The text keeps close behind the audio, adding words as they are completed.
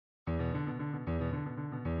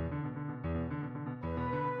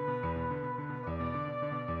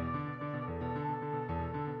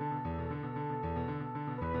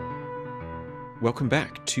Welcome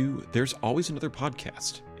back to There's Always Another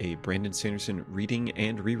Podcast, a Brandon Sanderson reading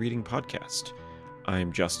and rereading podcast.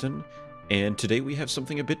 I'm Justin, and today we have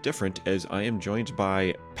something a bit different as I am joined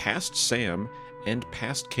by past Sam and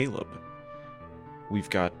past Caleb. We've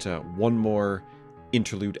got one more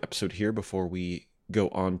interlude episode here before we go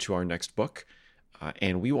on to our next book,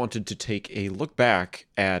 and we wanted to take a look back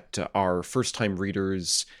at our first-time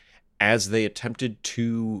readers as they attempted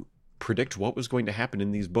to predict what was going to happen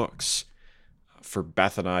in these books. For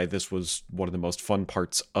Beth and I, this was one of the most fun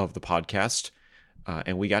parts of the podcast,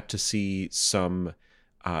 and we got to see some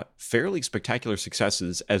fairly spectacular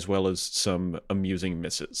successes as well as some amusing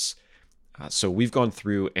misses. So we've gone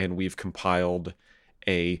through and we've compiled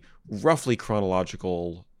a roughly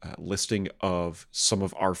chronological listing of some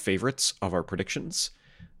of our favorites of our predictions,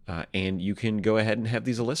 and you can go ahead and have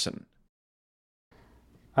these a listen.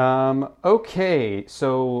 Okay,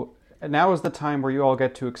 so now is the time where you all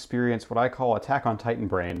get to experience what I call Attack on Titan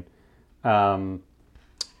brain,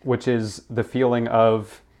 which is the feeling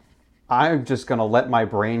of I'm just going to let my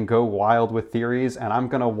brain go wild with theories, and I'm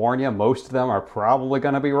going to warn you, most of them are probably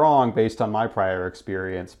going to be wrong based on my prior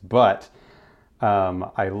experience, but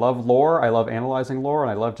I love lore, I love analyzing lore, and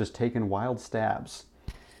I love just taking wild stabs.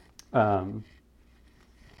 All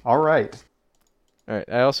right.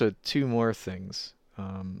 I also had two more things.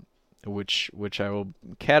 Which I will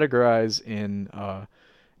categorize in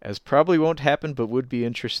as probably won't happen but would be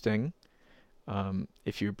interesting.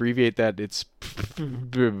 If you abbreviate that, it's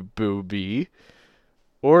B,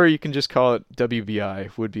 or you can just call it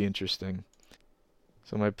WBI, would be interesting.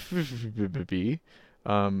 So my B,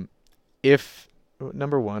 if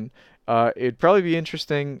number one, it'd probably be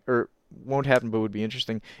interesting, or won't happen but would be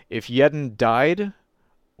interesting, if Yedin died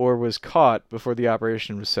or was caught before the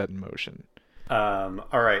operation was set in motion.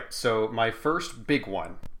 All right. So my first big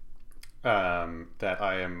one that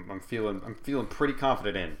I'm feeling pretty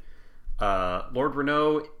confident in. Lord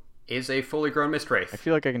Renault is a fully grown Mistwraith. I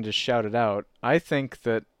feel like I can just shout it out. I think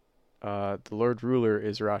that the Lord Ruler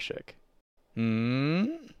is Rashik.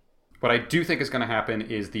 What I do think is going to happen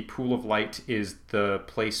is the Pool of Light is the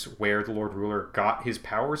place where the Lord Ruler got his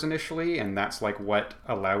powers initially, and that's like what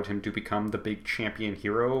allowed him to become the big champion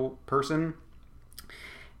hero person.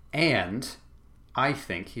 And I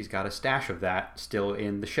think he's got a stash of that still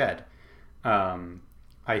in the shed.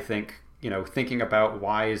 I think, thinking about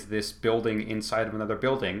why is this building inside of another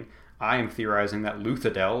building, I am theorizing that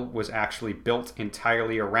Luthadel was actually built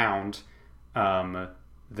entirely around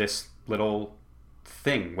this little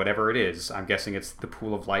thing, whatever it is. I'm guessing it's the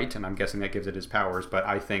Pool of Light, and I'm guessing that gives it his powers, but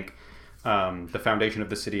I think the foundation of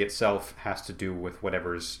the city itself has to do with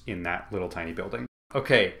whatever's in that little tiny building.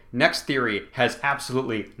 Okay, next theory has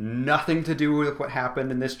absolutely nothing to do with what happened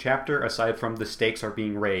in this chapter, aside from the stakes are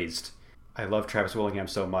being raised. I love Travis Willingham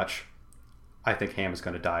so much. I think Ham is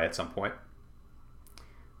going to die at some point.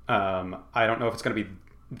 I don't know if it's going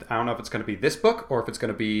to be this book or if it's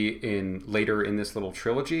going to be later in this little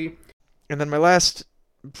trilogy. And then my last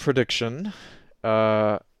prediction,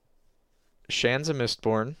 Shan's a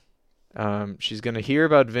Mistborn. She's going to hear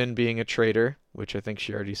about Vin being a traitor, which I think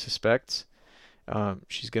she already suspects.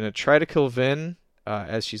 She's going to try to kill Vin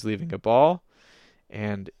as she's leaving a ball,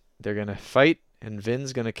 and they're going to fight, and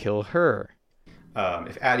Vin's going to kill her.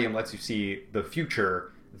 If Adium lets you see the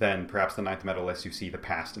future, then perhaps the Ninth Metal lets you see the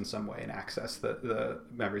past in some way and access the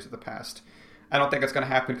memories of the past. I don't think it's going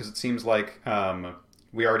to happen because it seems like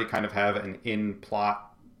we already kind of have an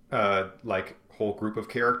in-plot whole group of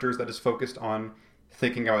characters that is focused on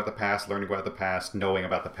thinking about the past, learning about the past, knowing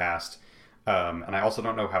about the past. And I also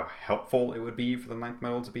don't know how helpful it would be for the Ninth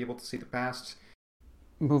Metal to be able to see the past.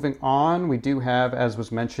 Moving on, we do have, as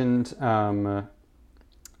was mentioned, the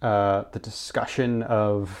discussion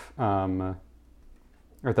of, or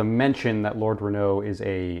the mention that Lord Renault is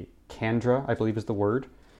a Kandra, I believe is the word.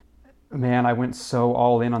 Man, I went so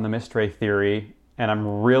all in on the Mistwraith theory, and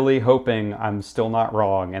I'm really hoping I'm still not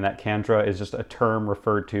wrong, and that Kandra is just a term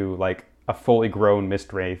referred to like a fully grown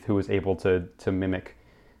Mistwraith who is able to mimic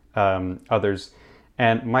others.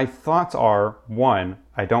 And my thoughts are, one,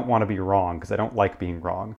 I don't want to be wrong because I don't like being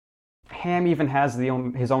wrong. Ham even has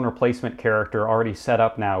his own replacement character already set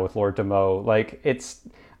up now with Lord Demoux. Like,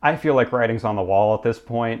 I feel like writing's on the wall at this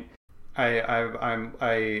point.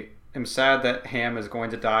 I am sad that Ham is going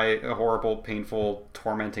to die a horrible, painful,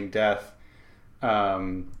 tormenting death,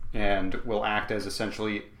 and will act as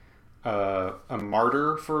essentially a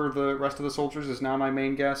martyr for the rest of the soldiers is now my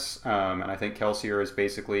main guess. And I think Kelsier is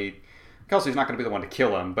Kelsier's not going to be the one to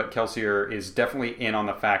kill him, but Kelsier is definitely in on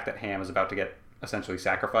the fact that Ham is about to get essentially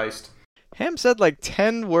sacrificed. Ham said like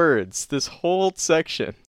 10 words this whole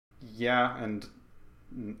section. Yeah, and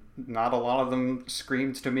not a lot of them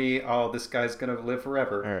screamed to me, oh, this guy's gonna live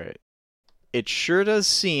forever. All right. It sure does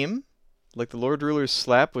seem like the Lord Ruler's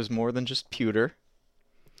slap was more than just pewter.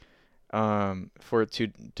 For it to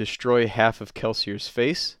destroy half of Kelsier's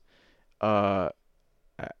face, I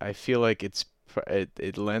feel like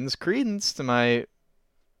it lends credence to my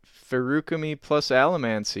Ferukami plus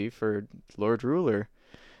Allomancy for Lord Ruler.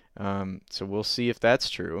 So we'll see if that's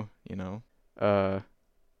true, you know.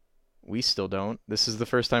 We still don't. This is the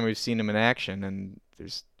first time we've seen him in action, and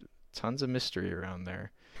there's tons of mystery around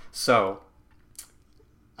there. So,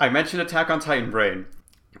 I mentioned Attack on Titan Brain.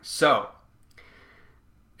 So,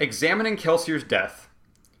 examining Kelsier's death,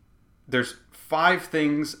 there's 5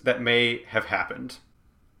 things that may have happened.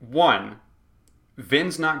 1,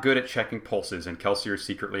 Vin's not good at checking pulses and Kelsier's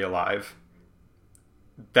secretly alive.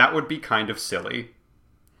 That would be kind of silly.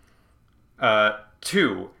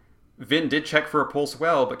 2, Vin did check for a pulse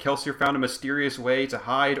well, but Kelsier found a mysterious way to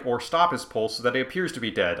hide or stop his pulse so that he appears to be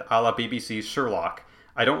dead, a la BBC's Sherlock.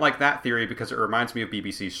 I don't like that theory because it reminds me of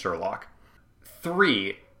BBC's Sherlock.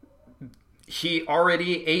 3, he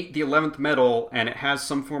already ate the 11th metal and it has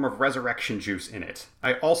some form of resurrection juice in it.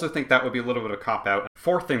 I also think that would be a little bit of a cop-out.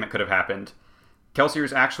 4th thing that could have happened, Kelsier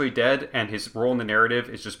is actually dead and his role in the narrative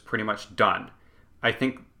is just pretty much done. I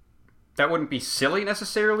think that wouldn't be silly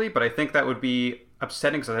necessarily, but I think that would be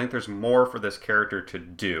upsetting because I think there's more for this character to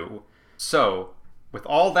do. So, with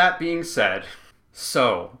all that being said,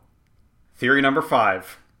 theory number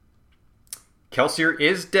 5. Kelsier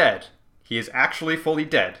is dead. He is actually fully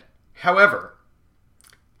dead. However,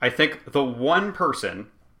 I think the one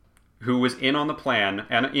person who was in on the plan,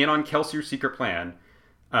 and in on Kelsier's secret plan,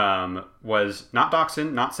 was not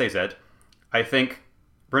Doxin, not Sazed. I think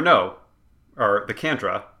Renault, or the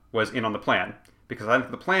Kandra, was in on the plan. Because I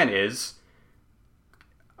think the plan is,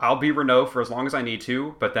 I'll be Renault for as long as I need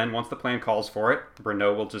to, but then once the plan calls for it,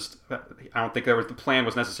 Renault will just... I don't think the plan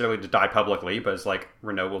was necessarily to die publicly, but it's like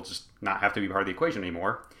Renault will just not have to be part of the equation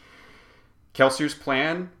anymore. Kelsier's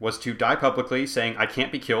plan was to die publicly, saying, I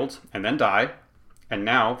can't be killed, and then die. And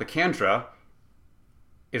now the Kandra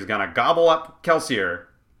is going to gobble up Kelsier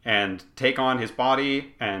and take on his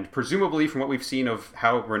body, and presumably from what we've seen of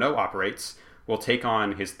how Renault operates, will take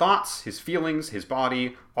on his thoughts, his feelings, his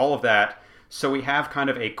body, all of that. So we have kind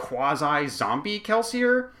of a quasi-zombie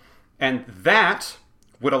Kelsier, and that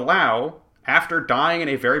would allow, after dying in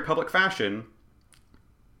a very public fashion,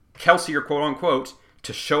 Kelsier, quote-unquote,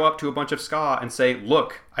 to show up to a bunch of ska and say,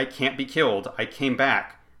 look, I can't be killed. I came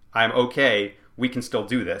back. I'm okay. We can still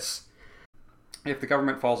do this. If the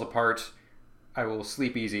government falls apart, I will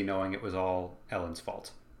sleep easy knowing it was all Ellen's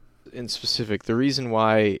fault. In specific, the reason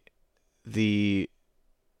why the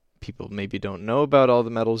people maybe don't know about all the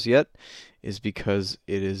metals yet is because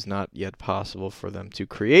it is not yet possible for them to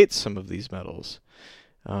create some of these metals.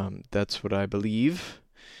 That's what I believe.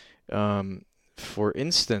 For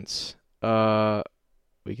instance,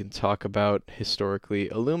 we can talk about historically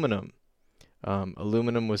aluminum.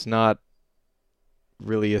 Aluminum was not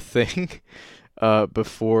really a thing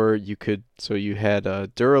before you could. So you had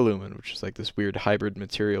duralumin, which is like this weird hybrid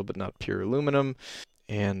material, but not pure aluminum.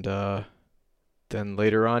 And then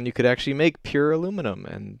later on, you could actually make pure aluminum,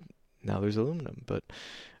 and now there's aluminum. But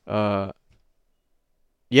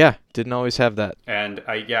yeah, didn't always have that. And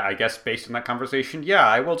I guess based on that conversation,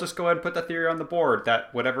 I will just go ahead and put the theory on the board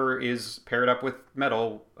that whatever is paired up with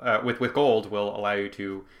metal, with gold, will allow you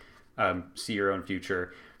to see your own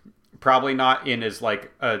future. Probably not in as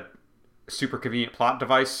like a super convenient plot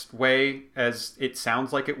device way as it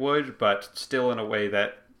sounds like it would, but still in a way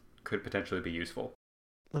that could potentially be useful.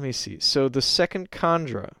 Let me see. So the second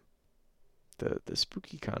Kandra, the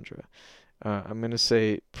spooky Kandra, I'm going to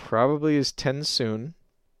say probably is Tensoon,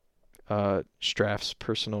 Straff's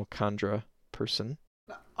personal Kandra person.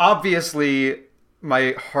 Obviously,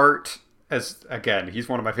 my heart, as again, he's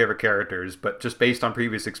one of my favorite characters, but just based on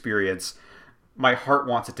previous experience, my heart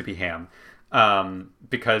wants it to be Ham.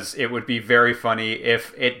 Because it would be very funny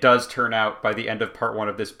if it does turn out by the end of part 1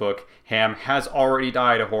 of this book, Ham has already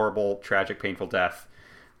died a horrible, tragic, painful death.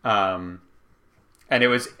 And it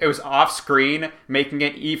was off screen, making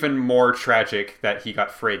it even more tragic that he got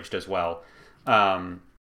fridged as well.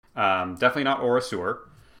 Definitely not Orasur.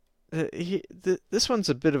 This one's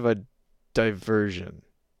a bit of a diversion.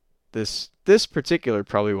 This particular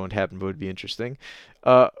probably won't happen, but would be interesting.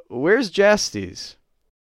 Where's Jastes?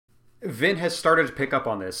 Vin has started to pick up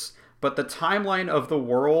on this, but the timeline of the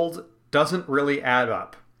world doesn't really add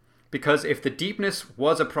up. Because if the deepness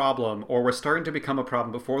was a problem, or was starting to become a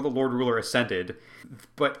problem before the Lord Ruler ascended,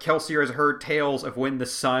 but Kelsier has heard tales of when the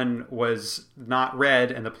sun was not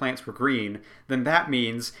red and the plants were green, then that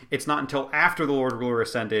means it's not until after the Lord Ruler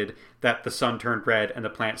ascended that the sun turned red and the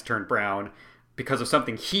plants turned brown because of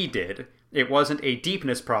something he did. It wasn't a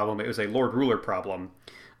deepness problem, it was a Lord Ruler problem.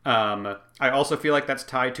 I also feel like that's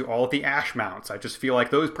tied to all of the ash mounts. I just feel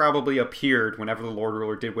like those probably appeared whenever the Lord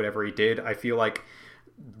Ruler did whatever he did. I feel like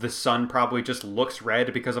the sun probably just looks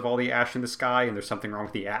red because of all the ash in the sky, and there's something wrong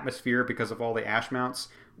with the atmosphere because of all the ash mounts.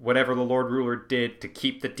 Whatever the Lord Ruler did to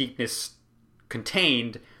keep the deepness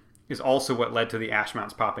contained is also what led to the ash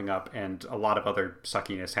mounts popping up and a lot of other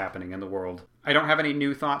suckiness happening in the world. I don't have any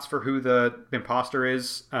new thoughts for who the imposter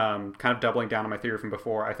is. Kind of doubling down on my theory from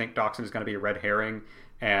before. I think Doxson is going to be a red herring,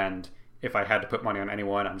 and if I had to put money on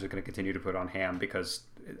anyone, I'm just going to continue to put on Ham because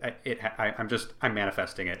I'm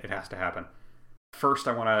manifesting it. It has to happen. First,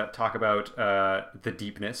 I want to talk about the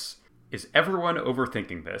deepness. Is everyone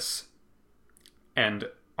overthinking this? And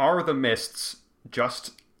are the mists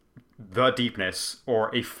just the deepness,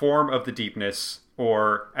 or a form of the deepness,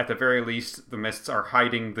 or at the very least, the mists are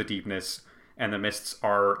hiding the deepness, and the mists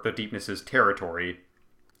are the deepness's territory?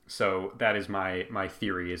 So that is my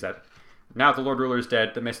theory, is that now that the Lord Ruler is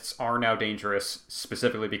dead, the mists are now dangerous,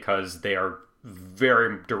 specifically because they are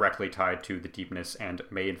very directly tied to the deepness and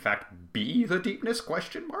may in fact be the deepness, ?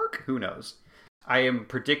 Who knows? I am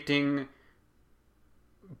predicting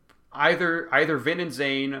either Vin and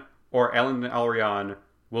Zane or Ellen and Alrion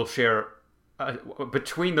will share,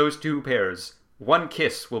 between those two pairs, one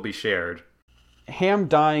kiss will be shared. Ham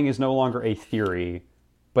dying is no longer a theory,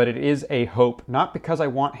 but it is a hope, not because I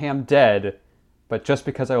want Ham dead, but just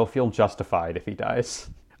because I will feel justified if he dies.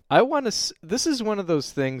 This is one of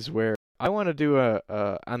those things where I want to do a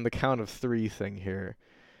on the count of 3 thing here,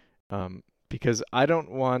 because I don't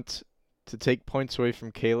want to take points away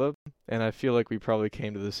from Caleb, and I feel like we probably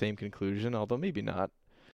came to the same conclusion, although maybe not.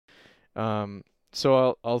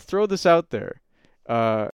 So I'll throw this out there.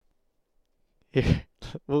 Here,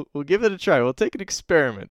 we'll give it a try. We'll take an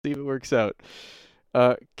experiment, see if it works out.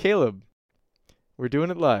 Caleb, we're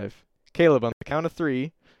doing it live. Caleb, on the count of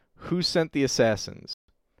 3, who sent the assassins?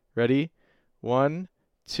 Ready? 1,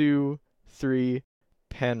 2, 3,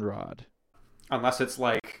 Penrod. Unless it's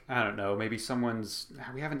like, I don't know, maybe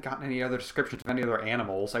we haven't gotten any other descriptions of any other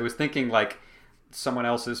animals. I was thinking like someone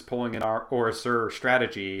else is pulling an Orasur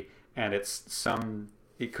strategy, and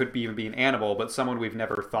it could even be an animal, but someone we've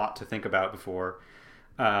never thought to think about before.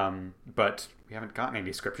 But we haven't gotten any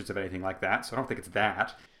descriptions of anything like that, so I don't think it's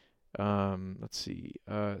that. Let's see.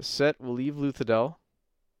 Set will leave Luthadel.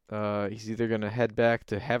 He's either going to head back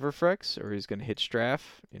to Haverfrex or he's going to hit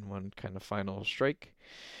Straff in one kind of final strike.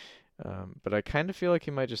 But I kind of feel like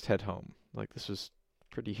he might just head home. Like, this was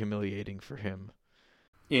pretty humiliating for him.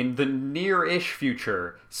 In the near-ish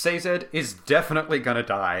future, Sazed is definitely going to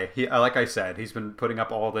die. Like I said, he's been putting up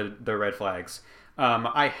all the red flags.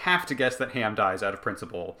 I have to guess that Ham dies out of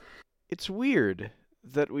principle. It's weird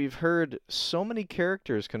that we've heard so many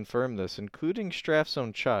characters confirm this, including Straff's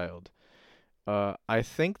own child. I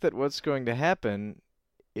think that what's going to happen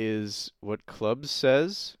is what Club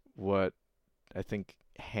says, what I think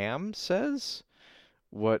Ham says,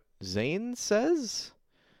 what Zane says,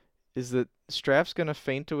 is that Straff's going to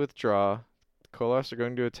feint to withdraw, Kolos are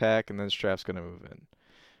going to attack, and then Straff's going to move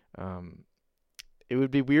in. It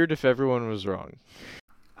would be weird if everyone was wrong.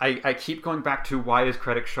 I keep going back to why is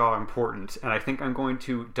Credit Shaw important, and I think I'm going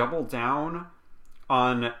to double down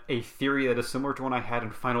on a theory that is similar to one I had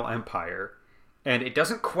in Final Empire. And it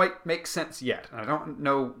doesn't quite make sense yet. I don't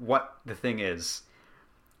know what the thing is.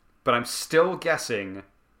 But I'm still guessing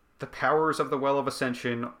the powers of the Well of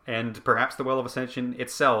Ascension, and perhaps the Well of Ascension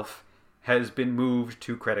itself, has been moved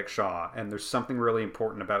to Credit Shaw. And there's something really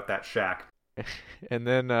important about that shack. And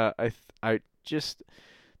then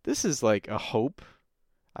this is like a hope.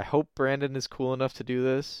 I hope Brandon is cool enough to do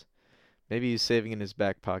this. Maybe he's saving in his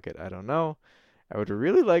back pocket. I don't know. I would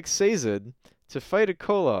really like Sazed to fight a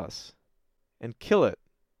Kolos and kill it.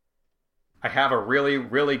 I have a really,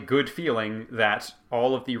 really good feeling that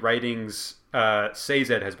all of the writings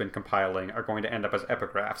Sazed has been compiling are going to end up as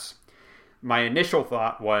epigraphs. My initial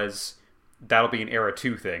thought was that'll be an Era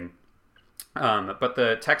 2 thing. But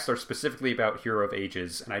the texts are specifically about Hero of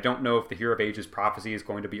Ages, and I don't know if the Hero of Ages prophecy is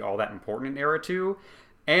going to be all that important in Era 2.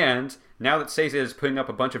 And now that Sazed is putting up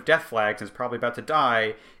a bunch of death flags and is probably about to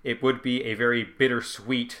die, it would be a very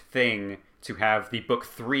bittersweet thing to have the Book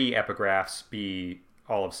 3 epigraphs be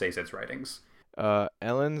all of Sazed's writings.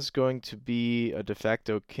 Ellen's going to be a de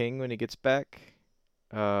facto king when he gets back.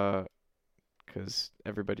 because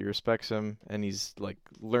everybody respects him, and he's like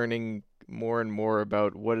learning more and more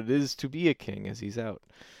about what it is to be a king as he's out.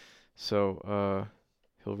 So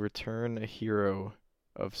he'll return a hero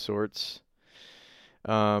of sorts.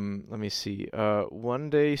 Let me see. One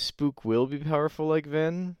day Spook will be powerful like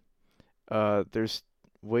Vin. There's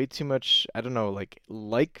way too much, I don't know,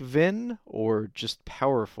 like Vin or just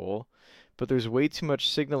powerful, but there's way too much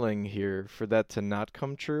signaling here for that to not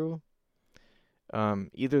come true.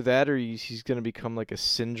 Either that or he's gonna become like a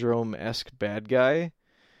Syndrome-esque bad guy.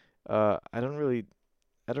 I don't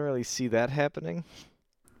really see that happening.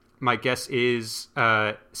 My guess is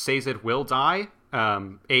Sazed will die.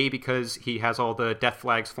 Because he has all the death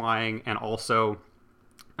flags flying, and also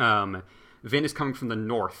Vin is coming from the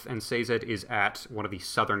north, and Sazed is at one of the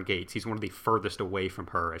southern gates. He's one of the furthest away from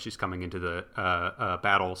her as she's coming into the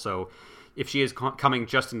battle. So if she is coming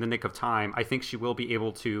just in the nick of time, I think she will be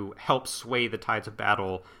able to help sway the tides of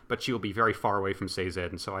battle, but she will be very far away from Sazed,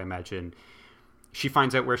 and so I imagine she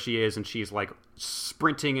finds out where she is, and she's like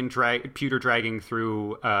sprinting and pewter dragging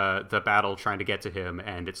through the battle trying to get to him,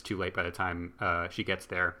 and it's too late by the time she gets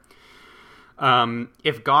there.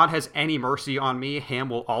 If God has any mercy on me, Ham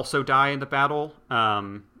will also die in the battle,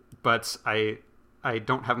 but I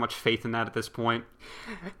don't have much faith in that at this point.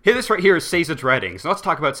 Hey, this right here is Sazed's writings. Let's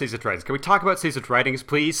talk about Sazed's writings. Can we talk about Sazed's writings,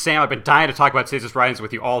 please? Sam, I've been dying to talk about Sazed's writings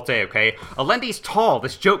with you all day, okay? Alendi's tall.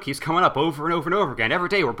 This joke keeps coming up over and over and over again. Every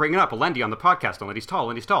day we're bringing up Alendi on the podcast. Alendi's tall,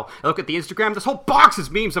 Alendi's tall. I look at the Instagram, this whole box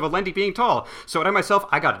is memes of Alendi being tall. So I myself,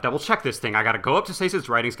 I gotta double check this thing. I gotta go up to Sazed's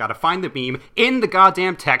writings, gotta find the meme in the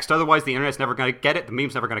goddamn text, otherwise the internet's never gonna get it, the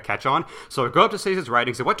meme's never gonna catch on. So I go up to Sazed's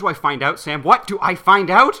writings, and what do I find out, Sam? What do I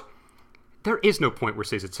find out? There is no point where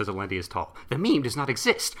Sazed says Alendi is tall. The meme does not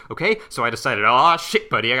exist, okay? So I decided, oh shit,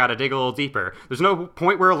 buddy, I gotta dig a little deeper. There's no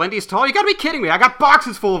point where Alendi is tall? You gotta be kidding me. I got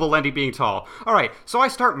boxes full of Alendi being tall. Alright, so I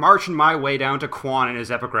start marching my way down to Quan and his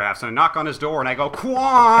epigraphs, and I knock on his door, and I go,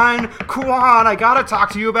 Quan, I gotta talk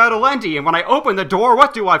to you about Alendi. And when I open the door,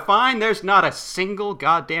 what do I find? There's not a single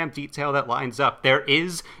goddamn detail that lines up. There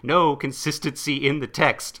is no consistency in the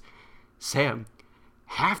text. Sam,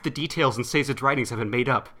 half the details in Sazed's writings have been made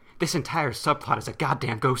up. This entire subplot is a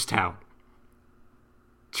goddamn ghost town.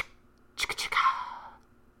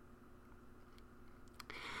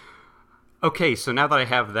 Okay, so now that I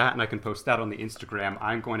have that and I can post that on the Instagram,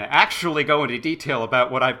 I'm going to actually go into detail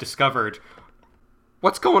about what I've discovered.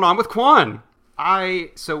 What's going on with Quan?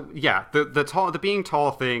 The being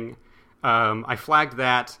tall thing, I flagged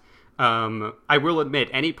that. I will admit,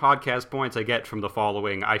 any podcast points I get from the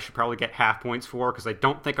following, I should probably get half points for, because I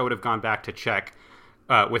don't think I would have gone back to check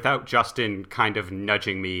without Justin kind of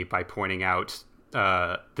nudging me by pointing out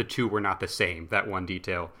the two were not the same, that one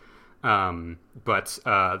detail. But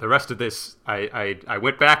the rest of this, I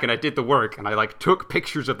went back and I did the work, and I took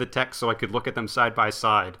pictures of the text so I could look at them side by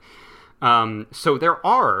side. So there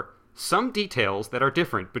are some details that are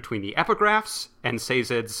different between the epigraphs and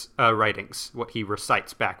Sazed's writings, what he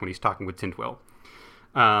recites back when he's talking with Tintwill.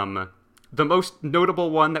 The most notable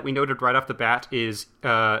one that we noted right off the bat is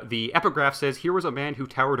the epigraph says, "Here was a man who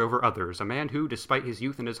towered over others, a man who, despite his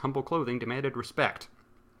youth and his humble clothing, demanded respect."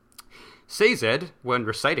 Sazed, when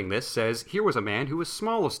reciting this, says, "Here was a man who was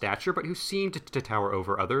small of stature, but who seemed to tower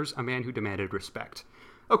over others, a man who demanded respect."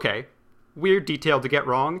 Okay, weird detail to get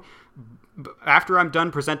wrong. After I'm done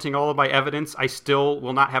presenting all of my evidence, I still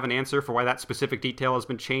will not have an answer for why that specific detail has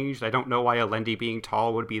been changed. I don't know why Alendi being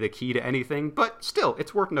tall would be the key to anything, but still,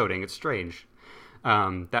 it's worth noting. It's strange,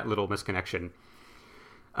 that little misconnection.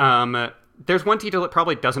 There's one detail that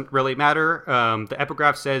probably doesn't really matter. The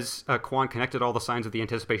epigraph says Quan connected all the signs of the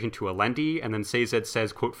anticipation to Alendi, and then Sazed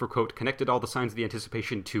says, quote for quote, connected all the signs of the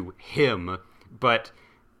anticipation to him. But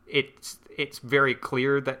it's very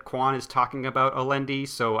clear that Quan is talking about Alendi,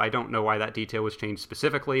 so I don't know why that detail was changed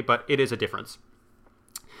specifically, but it is a difference.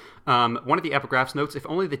 One of the epigraphs notes, "If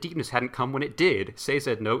only the deepness hadn't come when it did."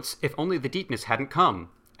 Sazed notes, "If only the deepness hadn't come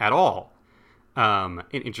at all." An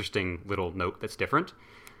interesting little note that's different.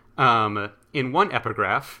 In one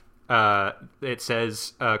epigraph, it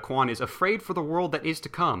says, Quan is afraid for the world that is to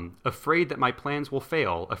come, afraid that my plans will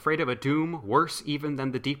fail, afraid of a doom worse even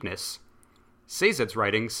than the deepness. Sazed's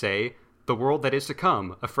writings say, the world that is to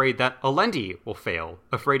come, afraid that Alendi will fail,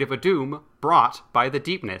 afraid of a doom brought by the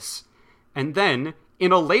deepness. And then,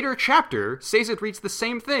 in a later chapter, Sazed reads the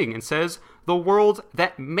same thing and says, the world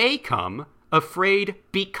that may come, afraid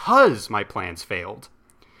because my plans failed.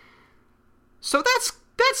 So that's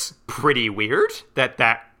pretty weird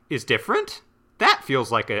that is different. That feels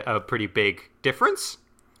like a pretty big difference.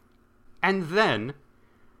 And then,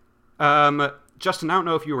 Justin, I don't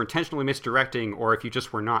know if you were intentionally misdirecting or if you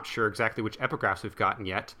just were not sure exactly which epigraphs we've gotten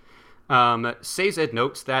yet. Sazed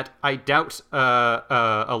notes that I doubt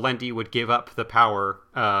Alendi would give up the power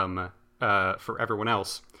for everyone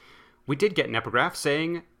else. We did get an epigraph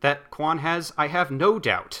saying that Quan has, I have no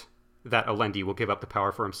doubt that Alendi will give up the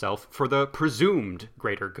power for himself for the presumed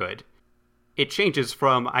greater good. It changes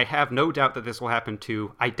from, I have no doubt that this will happen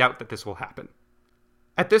to, I doubt that this will happen.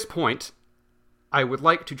 At this point, I would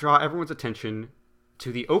like to draw everyone's attention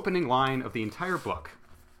to the opening line of the entire book.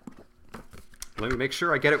 Let me make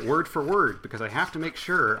sure I get it word for word, because I have to make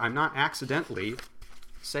sure I'm not accidentally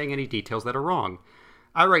saying any details that are wrong.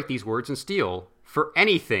 I write these words in steel. For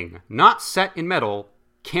anything not set in metal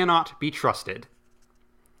cannot be trusted.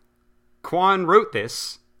 Quan wrote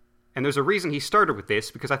this, and there's a reason he started with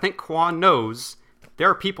this, because I think Quan knows there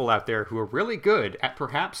are people out there who are really good at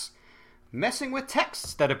perhaps messing with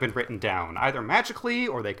texts that have been written down, either magically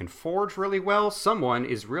or they can forge really well. Someone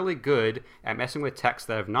is really good at messing with texts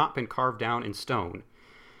that have not been carved down in stone.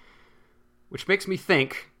 Which makes me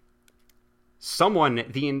think someone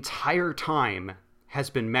the entire time has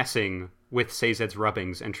been messing with Sazed's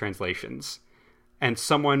rubbings and translations. And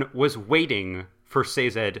someone was waiting for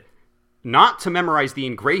Sazed not to memorize the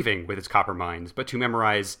engraving with his copper mines, but to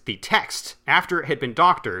memorize the text after it had been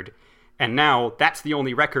doctored. And now that's the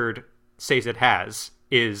only record Sazed has,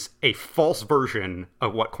 is a false version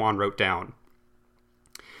of what Quan wrote down.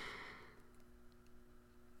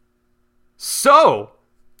 So,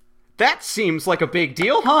 that seems like a big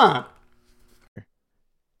deal, huh?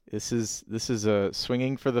 This is a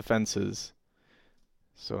swinging for the fences.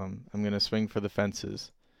 So I'm going to swing for the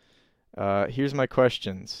fences. Here's my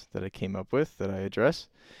questions that I came up with that I address.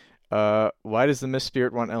 Why does the Mist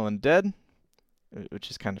Spirit want Ellen dead?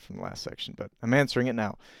 Which is kind of from the last section, but I'm answering it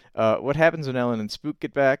now. What happens when Ellen and Spook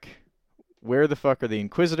get back? Where the fuck are the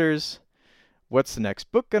Inquisitors? What's the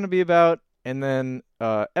next book going to be about? And then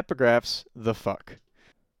epigraphs, the fuck.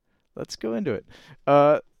 Let's go into it.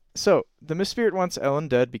 So, the Mist Spirit wants Ellen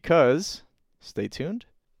dead because, stay tuned,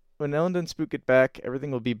 when Ellen and Spook get back,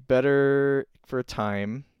 everything will be better for a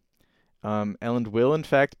time. Ellen will, in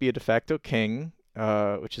fact, be a de facto king,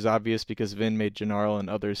 which is obvious because Vin made Jannarl and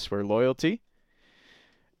others swear loyalty.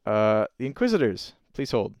 The Inquisitors,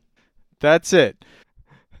 please hold. That's it.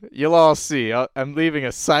 You'll all see. I'm leaving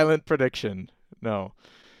a silent prediction. No.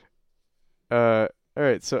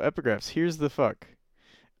 Alright, so epigraphs. Here's the fuck.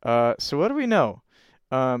 So what do we know?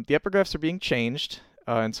 The epigraphs are being changed,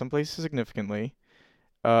 in some places significantly.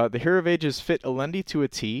 The Hero of Ages fit Alendi to a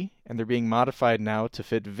T, and they're being modified now to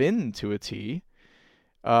fit Vin to a T.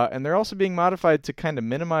 And they're also being modified to kind of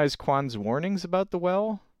minimize Quan's warnings about the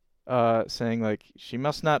well. Saying, like, she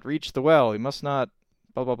must not reach the well, he must not,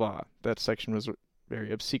 blah, blah, blah. That section was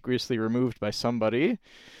very obsequiously removed by somebody.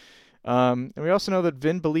 And we also know that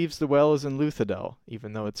Vin believes the well is in Luthadel,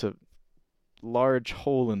 even though it's a large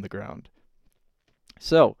hole in the ground.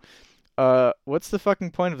 So, what's the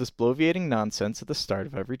fucking point of this bloviating nonsense at the start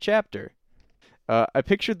of every chapter? I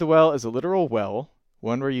pictured the well as a literal well,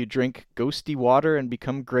 one where you drink ghosty water and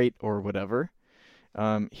become great or whatever.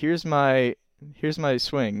 Here's my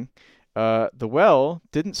swing. The well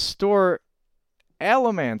didn't store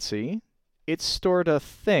allomancy. It stored a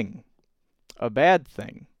thing. A bad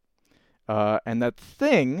thing. And that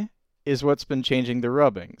thing is what's been changing the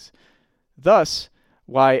rubbings. Thus,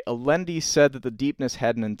 why Alendi said that the deepness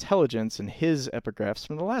had an intelligence in his epigraphs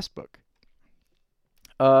from the last book.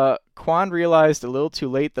 Quan realized a little too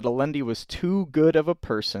late that Alendi was too good of a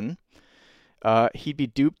person. He'd be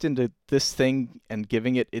duped into this thing and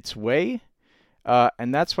giving it its way.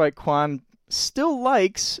 And that's why Quan still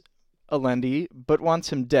likes Alendi, but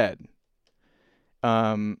wants him dead.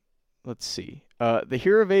 Let's see. The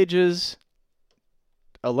Hero of Ages...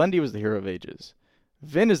 Alendi was the Hero of Ages.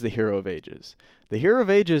 Vin is the Hero of Ages. The Hero of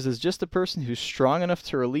Ages is just a person who's strong enough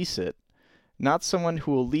to release it, not someone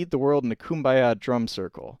who will lead the world in a kumbaya drum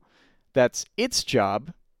circle. That's its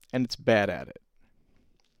job, and it's bad at it.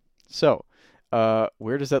 So,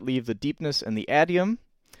 where does that leave the deepness and the adium?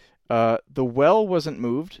 The well wasn't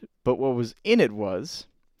moved, but what was in it was.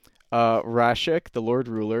 Rashek, the Lord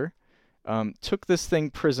Ruler, took this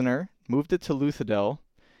thing prisoner, moved it to Luthadel,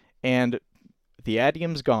 and the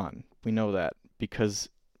adium's gone. We know that, because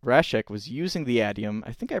Rashek was using the adium.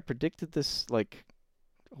 I think I predicted this, like,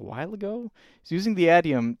 a while ago. He's using the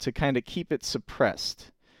adium to kind of keep it suppressed.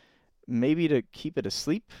 Maybe to keep it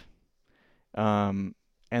asleep. And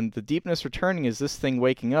the deepness returning is this thing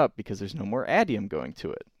waking up because there's no more adium going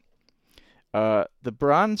to it. The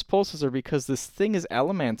bronze pulses are because this thing is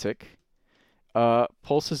allomantic.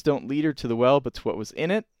 Pulses don't lead her to the well, but to what was in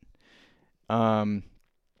it.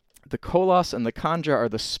 The Kolos and the Kanja are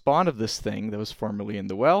the spawn of this thing that was formerly in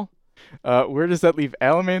the well. Where does that leave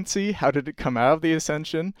Allomancy? How did it come out of the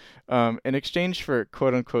Ascension? In exchange for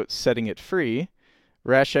quote-unquote setting it free,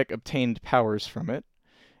 Rashek obtained powers from it.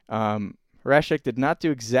 Rashek did not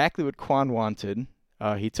do exactly what Quan wanted.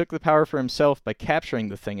 He took the power for himself by capturing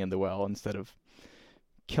the thing in the well instead of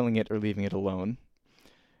killing it or leaving it alone.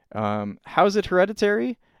 How is it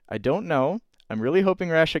hereditary? I don't know. I'm really hoping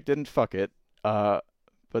Rashek didn't fuck it, but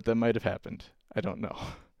that might have happened. I don't know.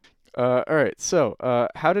 Alright, so,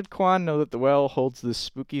 how did Quan know that the well holds this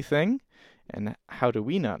spooky thing? And how do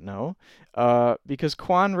we not know? Because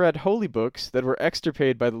Quan read holy books that were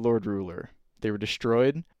extirpated by the Lord Ruler. They were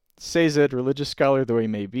destroyed. Sazed, religious scholar though he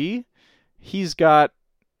may be, he's got,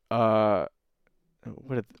 whatchamacallit?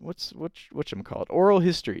 Oral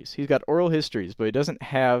histories. He's got oral histories, but he doesn't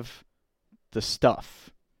have the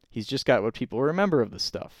stuff. He's just got what people remember of the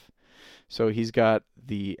stuff. So he's got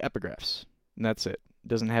the epigraphs, and that's it.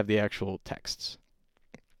 Doesn't have the actual texts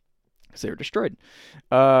because they were destroyed.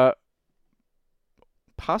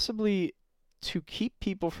 Possibly to keep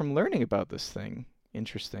people from learning about this thing.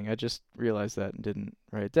 Interesting. I just realized that and didn't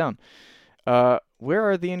write it down. Where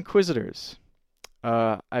are the Inquisitors?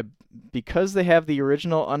 Because they have the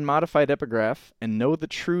original unmodified epigraph and know the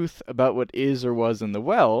truth about what is or was in the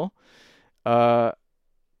well,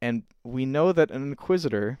 and we know that an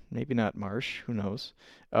Inquisitor, maybe not Marsh, who knows,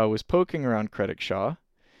 was poking around Creditshaw.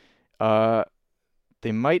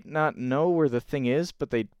 They might not know where the thing is, but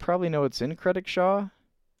they probably know it's in Creditshaw.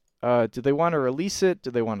 Do they want to release it? Do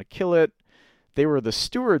they want to kill it? They were the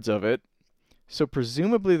stewards of it, so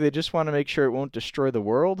presumably they just want to make sure it won't destroy the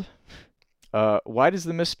world. Why does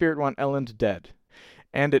the Mist Spirit want Elend dead?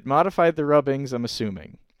 And it modified the rubbings, I'm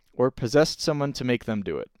assuming, or possessed someone to make them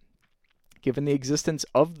do it. Given the existence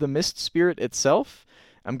of the Mist Spirit itself,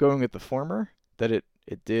 I'm going with the former, that it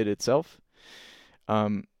did itself.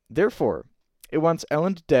 Therefore, it wants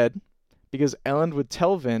Elend dead because Elend would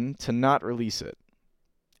tell Vin to not release it.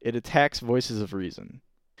 It attacks voices of reason.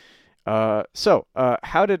 So,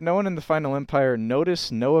 how did no one in the Final Empire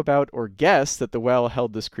notice, know about, or guess that the well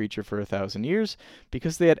held this creature for 1,000 years?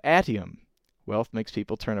 Because they had atium. Wealth makes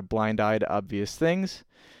people turn a blind eye to obvious things.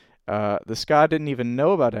 The Ska didn't even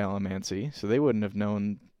know about allomancy, so they wouldn't have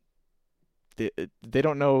known. They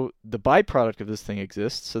don't know the byproduct of this thing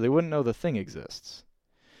exists, so they wouldn't know the thing exists.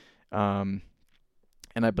 And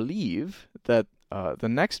I believe that the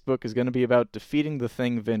next book is going to be about defeating the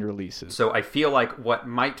thing Vin releases. So I feel like what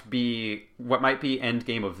might be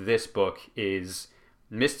endgame of this book is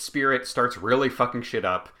Mist Spirit starts really fucking shit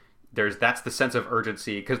up. That's the sense of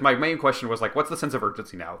urgency, because my main question was like, what's the sense of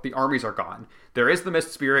urgency now? The armies are gone. There is the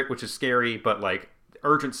Mist Spirit, which is scary, but like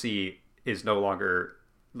urgency is no longer.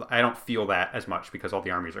 I don't feel that as much because all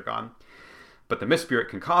the armies are gone. But the Mist Spirit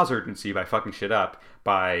can cause urgency by fucking shit up,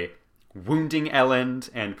 by wounding Elend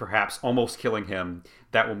and perhaps almost killing him.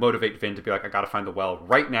 That will motivate Vin to be like, I gotta find the well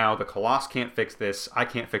right now. The Colossus can't fix this. I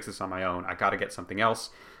can't fix this on my own. I gotta get something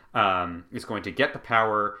else. Is going to get the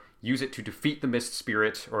power, use it to defeat the Mist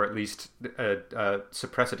Spirit, or at least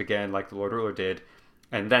suppress it again like the Lord Ruler did.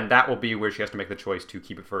 And then that will be where she has to make the choice to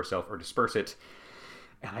keep it for herself or disperse it.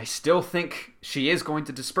 And I still think she is going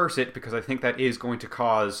to disperse it, because I think that is going to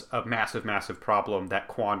cause a massive, massive problem that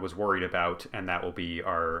Quan was worried about, and that will be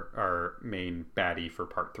our main baddie for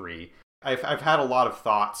part 3. I've had a lot of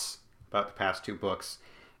thoughts about the past 2 books,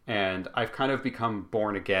 and I've kind of become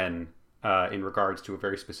born again in regards to a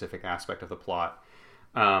very specific aspect of the plot.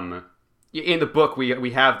 In the book,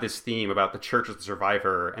 we have this theme about the Church of the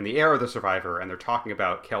Survivor and the Heir of the Survivor, and they're talking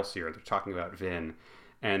about Kelsier, they're talking about Vin,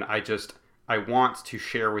 and I want to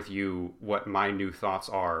share with you what my new thoughts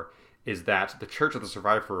are, is that the Church of the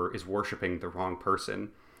Survivor is worshiping the wrong person.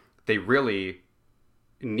 They really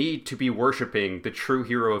need to be worshiping the true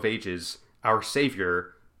hero of ages, our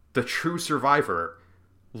savior, the true survivor,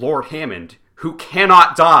 Lord Hammond, who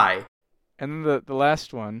cannot die. And then the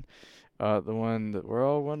last one, the one that we're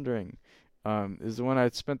all wondering, is the one I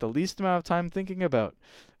spent the least amount of time thinking about.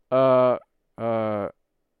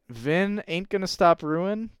 Vin ain't gonna stop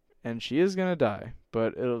Ruin, and she is gonna die.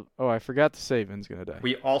 But I forgot to say Vin's gonna die.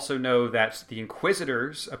 We also know that the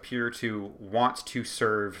Inquisitors appear to want to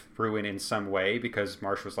serve Ruin in some way, because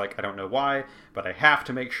Marsh was like, I don't know why, but I have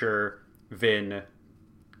to make sure Vin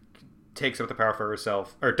takes up the power for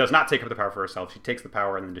herself, or does not take up the power for herself. She takes the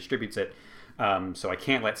power and then distributes it. So I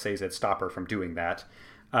can't let Sazed stop her from doing that.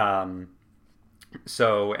 And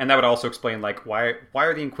that would also explain, like, why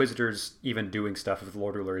are the Inquisitors even doing stuff if the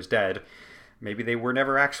Lord Ruler is dead? Maybe they were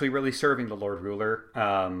never actually really serving the Lord Ruler,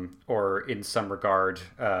 or in some regard,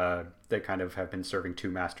 they kind of have been serving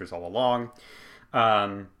 2 masters all along.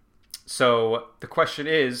 So the question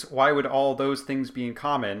is, why would all those things be in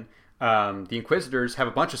common? The Inquisitors have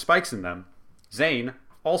a bunch of spikes in them. Zane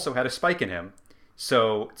also had a spike in him.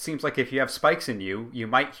 So it seems like if you have spikes in you, you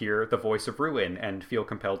might hear the voice of Ruin and feel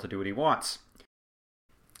compelled to do what he wants.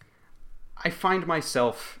 I find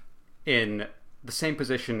myself in the same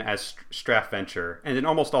position as Straff Venture, and in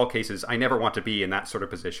almost all cases, I never want to be in that sort of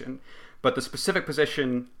position. But the specific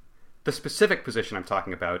position I'm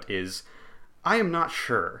talking about is, I am not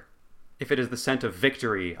sure if it is the scent of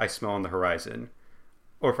victory I smell on the horizon,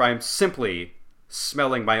 or if I am simply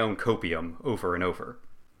smelling my own copium over and over.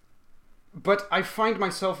 But I find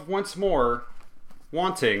myself once more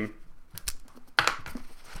wanting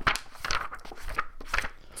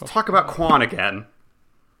to talk about Quan again.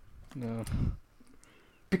 No.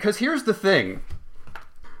 Because here's the thing.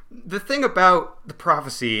 The thing about the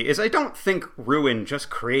prophecy is I don't think Ruin just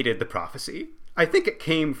created the prophecy. I think it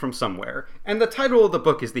came from somewhere. And the title of the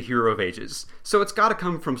book is The Hero of Ages, so it's got to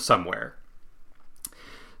come from somewhere.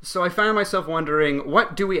 So I found myself wondering,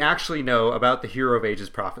 what do we actually know about the Hero of Ages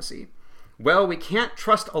prophecy? Well, we can't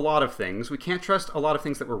trust a lot of things. We can't trust a lot of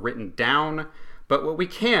things that were written down. But what we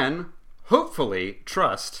can, hopefully,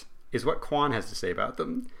 trust is what Quan has to say about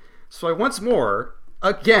them. So I once more,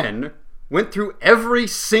 again, went through every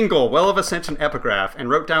single Well of Ascension epigraph and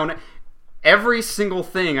wrote down every single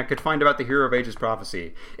thing I could find about the Hero of Ages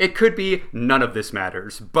prophecy. It could be none of this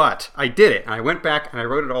matters, but I did it. And I went back and I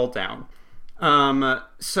wrote it all down.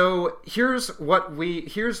 So here's what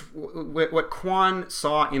Quan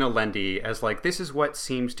saw in Alendi as, like, this is what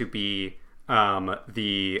seems to be why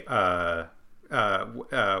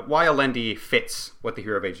Alendi fits what the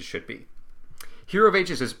Hero of Ages should be. Hero of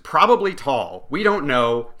Ages is probably tall. We don't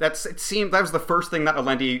know. That was the first thing that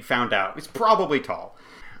Alendi found out. It's probably tall.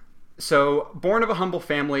 So, born of a humble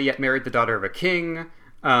family, yet married the daughter of a king.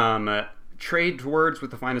 Traded words with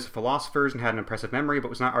the finest of philosophers and had an impressive memory, but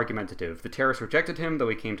was not argumentative. The terrorists rejected him, though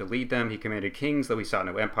he came to lead them. He commanded kings, though he sought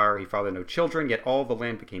no empire. He fathered no children, yet all the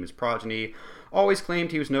land became his progeny. Always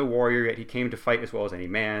claimed he was no warrior, yet he came to fight as well as any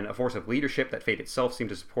man. A force of leadership that fate itself seemed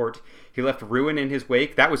to support. He left ruin in his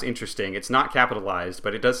wake. That was interesting. It's not capitalized,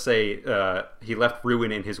 but it does say he left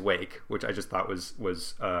ruin in his wake, which I just thought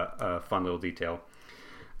was a fun little detail.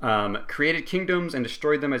 Created kingdoms and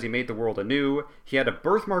destroyed them as he made the world anew. He had a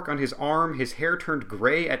birthmark on his arm. His hair turned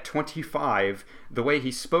gray at 25. The way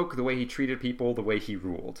he spoke, the way he treated people, the way he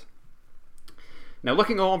ruled. Now,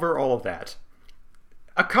 looking over all of that,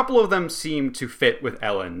 a couple of them seem to fit with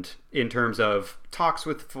Elend in terms of talks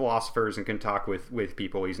with philosophers and can talk with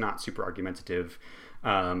people. He's not super argumentative.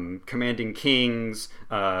 Commanding kings,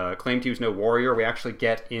 claimed he was no warrior. We actually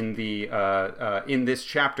get in in this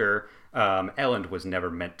chapter, Elend was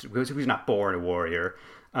never meant to, he was not born a warrior.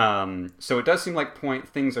 So it does seem like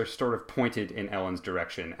things are sort of pointed in Elend's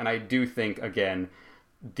direction. And I do think, again,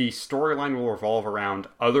 the storyline will revolve around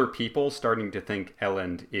other people starting to think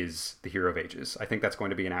Elend is the Hero of Ages. I think that's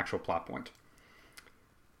going to be an actual plot point.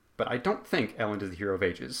 But I don't think Elend is the Hero of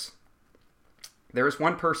Ages. There is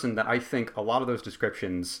one person that I think a lot of those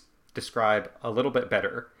descriptions describe a little bit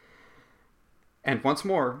better. And once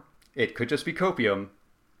more, it could just be copium.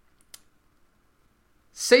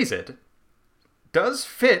 Sazed does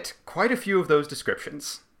fit quite a few of those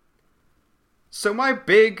descriptions. So my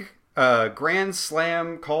big grand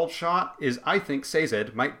slam called shot is, I think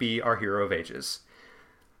Sazed might be our Hero of Ages.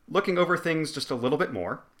 Looking over things just a little bit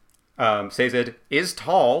more, Sazed is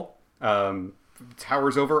tall,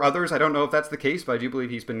 towers over others. I don't know if that's the case, but I do believe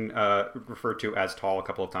he's been referred to as tall a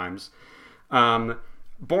couple of times.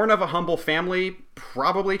 Born of a humble family,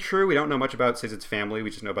 probably true. We don't know much about Sazed's family.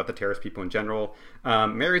 We just know about the terrorist people in general.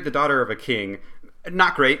 Married the daughter of a king.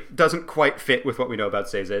 Not great. Doesn't quite fit with what we know about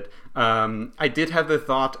Sazed. I did have the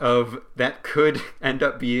thought of that could end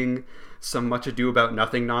up being some much ado about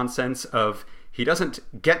nothing nonsense of he doesn't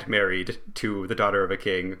get married to the daughter of a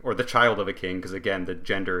king or the child of a king, because again, the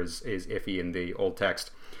gender is iffy in the old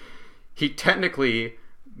text. He technically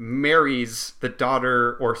marries the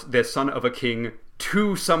daughter or the son of a king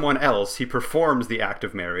to someone else. He performs the act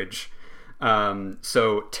of marriage.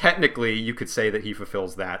 So technically, you could say that he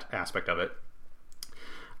fulfills that aspect of it.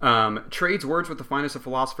 Trades words with the finest of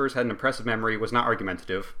philosophers, had an impressive memory, was not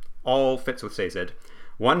argumentative. All fits with Sazed.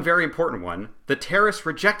 One very important one, the terrorists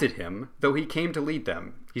rejected him, though he came to lead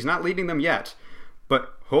them. He's not leading them yet,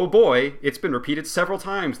 but oh boy, it's been repeated several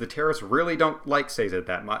times. The terrorists really don't like Sazed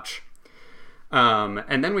that much.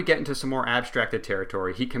 And then we get into some more abstracted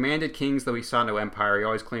territory. He commanded kings, though he saw no empire. He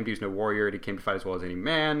always claimed he was no warrior, and he came to fight as well as any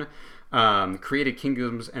man. Created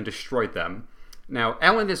kingdoms and destroyed them. Now,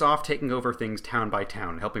 Elend is off taking over things town by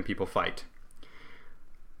town, helping people fight.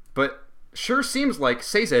 But sure seems like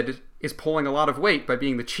Sazed is pulling a lot of weight by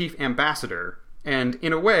being the chief ambassador And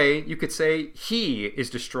in a way, you could say he is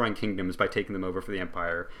destroying kingdoms by taking them over for the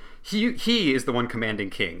Empire. He is the one commanding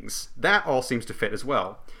kings. That all seems to fit as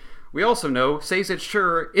well. We also know Sazed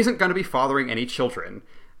sure isn't going to be fathering any children.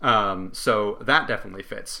 So that definitely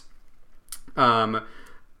fits.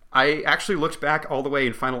 I actually looked back all the way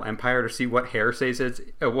in Final Empire to see what color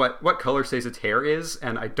Sazed's hair is,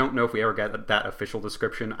 and I don't know if we ever get that official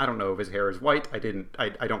description. I don't know if his hair is white. I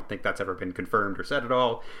don't think that's ever been confirmed or said at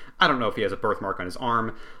all. I don't know if he has a birthmark on his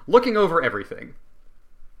arm. Looking over everything.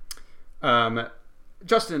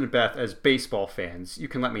 Justin and Beth, as baseball fans, you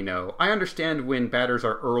can let me know. I understand when batters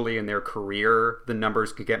are early in their career, the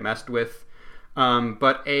numbers could get messed with.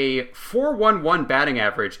 But a 4.11 batting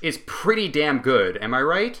average is pretty damn good, am I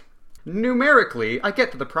right? Numerically, I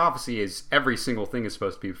get that the prophecy is every single thing is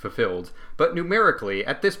supposed to be fulfilled, but numerically,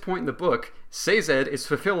 at this point in the book, Sazed is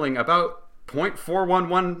fulfilling about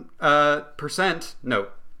 0.411%. No,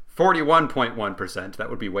 41.1%. That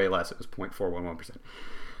would be way less. It was 0.411%.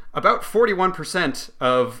 About 41%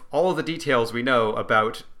 of all the details we know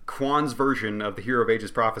about Quan's version of the Hero of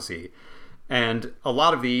Ages prophecy. And a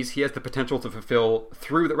lot of these he has the potential to fulfill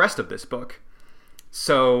through the rest of this book.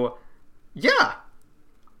 So, yeah,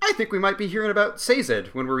 I think we might be hearing about Sazed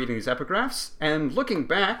when we're reading these epigraphs. And looking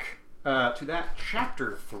back to that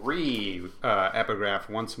Chapter 3 epigraph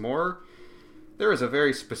once more, there is a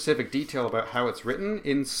very specific detail about how it's written.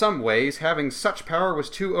 In some ways, having such power was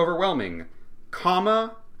too overwhelming.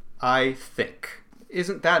 Comma, I think.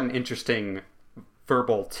 Isn't that an interesting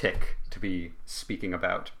verbal tick to be speaking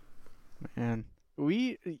about? Man,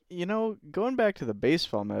 going back to the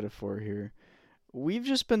baseball metaphor here, we've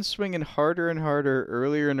just been swinging harder and harder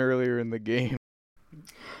earlier and earlier in the game.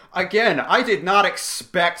 Again, I did not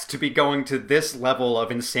expect to be going to this level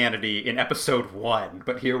of insanity in episode 1,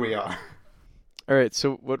 but here we are. All right,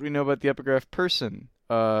 so what do we know about the epigraph person?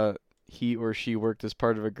 He or she worked as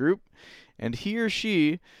part of a group, and he or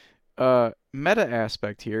she, meta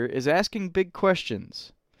aspect here, is asking big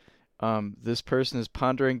questions. This person is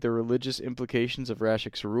pondering the religious implications of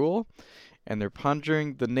Rashik's rule, and they're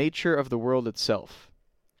pondering the nature of the world itself.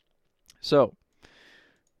 So,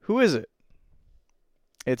 who is it?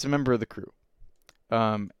 It's a member of the crew.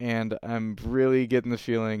 And I'm really getting the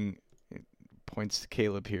feeling, points to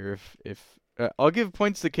Caleb here, if I'll give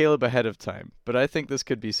points to Caleb ahead of time, but I think this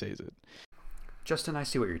could be Sazed. Justin, I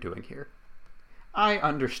see what you're doing here. I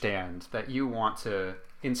understand that you want to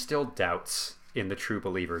instill doubts in the true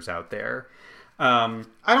believers out there. I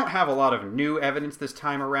don't have a lot of new evidence this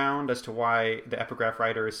time around as to why the epigraph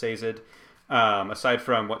writer is Sazed, aside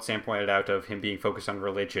from what Sam pointed out of him being focused on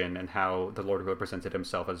religion and how the Lord of Good presented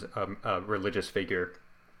himself as a religious figure.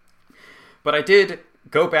 But I did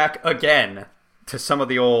go back again to some of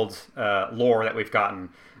the old lore that we've gotten.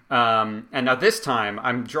 And now this time,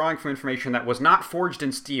 I'm drawing from information that was not forged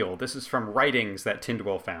in steel. This is from writings that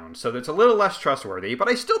Tyndall found. So it's a little less trustworthy, but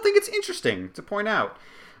I still think it's interesting to point out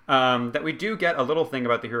that we do get a little thing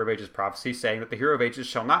about the Hero of Ages prophecy saying that the Hero of Ages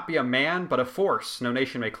shall not be a man, but a force. No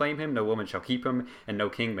nation may claim him, no woman shall keep him, and no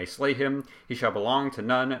king may slay him. He shall belong to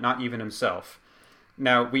none, not even himself.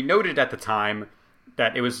 Now, we noted at the time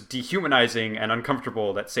that it was dehumanizing and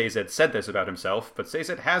uncomfortable that Sazed said this about himself, but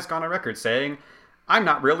Sazed has gone on record saying, I'm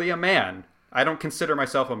not really a man. I don't consider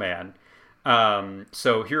myself a man.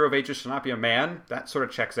 So Hero of Ages shall not be a man. That sort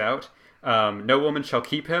of checks out. No woman shall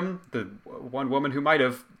keep him. The one woman who might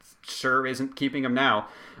have sure isn't keeping him now.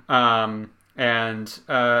 The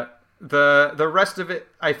rest of it,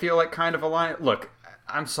 I feel like kind of align. Look,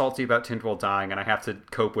 I'm salty about Tindwell dying, and I have to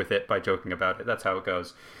cope with it by joking about it. That's how it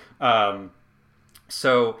goes.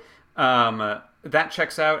 That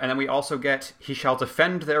checks out, and then we also get, he shall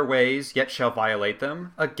defend their ways, yet shall violate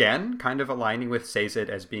them. Again, kind of aligning with Sazed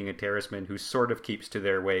as being a terraceman who sort of keeps to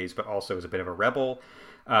their ways, but also is a bit of a rebel.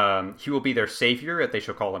 He will be their savior, yet they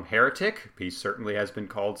shall call him heretic. He certainly has been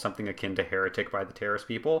called something akin to heretic by the Terrace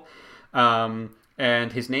people.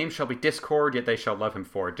 And his name shall be Discord, yet they shall love him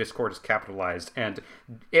for it. Discord is capitalized. And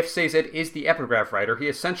if Sazed is the epigraph writer, he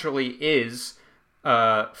essentially is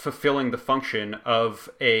fulfilling the function of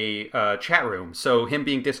a chat room. So him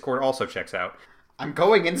being Discord also checks out. I'm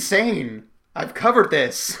going insane. I've covered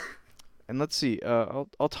this. And let's see. I'll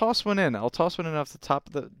toss one in. I'll toss one in off the top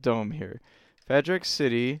of the dome here. Fadrex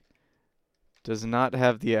City does not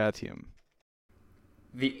have the Atium.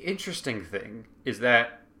 The interesting thing is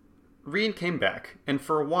that Reen came back, and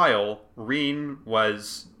for a while, Reen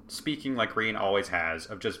was speaking like Reen always has,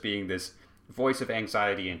 of just being this voice of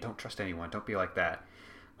anxiety and don't trust anyone, don't be like that.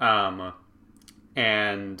 So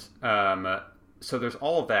there's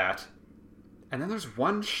all of that. And then there's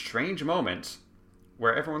one strange moment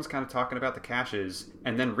where everyone's kind of talking about the caches,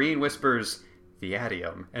 and then Reen whispers, the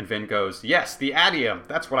Adium. And Vin goes, yes, the Adium.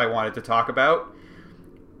 That's what I wanted to talk about.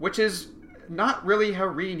 Which is not really how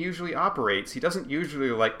Reen usually operates. He doesn't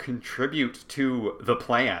usually, like, contribute to the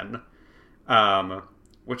plan.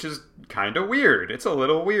 Which is kind of weird. It's a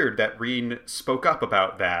little weird that Reen spoke up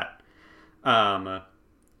about that.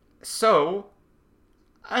 So,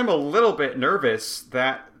 I'm a little bit nervous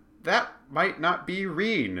that might not be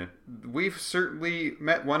Reen. We've certainly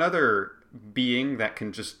met one other being that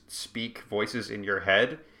can just speak voices in your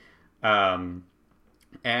head. And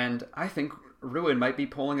I think Ruin might be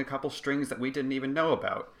pulling a couple strings that we didn't even know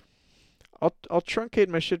about. I'll truncate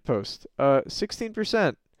my shitpost.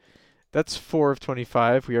 16%. That's 4 of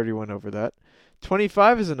 25. We already went over that.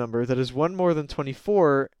 25 is a number that is one more than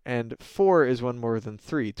 24, and 4 is one more than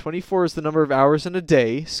 3. 24 is the number of hours in a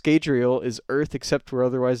day. Scadrial is Earth except where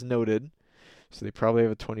otherwise noted. So they probably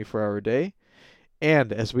have a 24-hour day.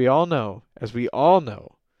 And as we all know,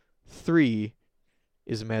 3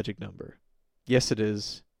 is a magic number. Yes, it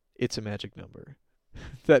is. It's a magic number.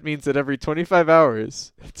 That means that every 25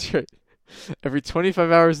 hours, that's right, every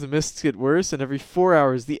 25 hours the mists get worse, and every 4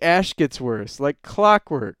 hours the ash gets worse, like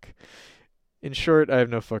clockwork. In short, I have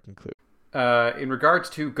no fucking clue. In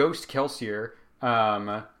regards to Ghost Kelsier,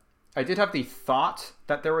 I did have the thought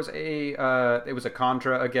that there was it was a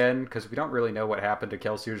Kandra again, because we don't really know what happened to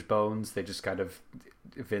Kelsier's bones. They just kind of,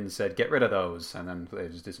 Vin said, get rid of those, and then they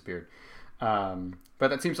just disappeared. But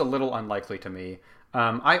that seems a little unlikely to me.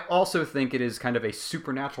 I also think it is kind of a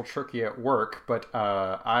supernatural tricky at work, but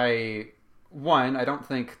I don't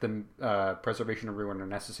think the preservation and ruin are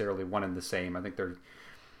necessarily one and the same. I think they're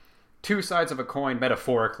two sides of a coin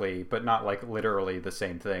metaphorically, but not like literally the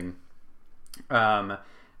same thing.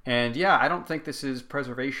 And yeah, I don't think this is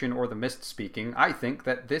preservation or the mist speaking. I think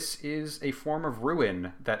that this is a form of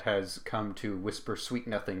ruin that has come to whisper sweet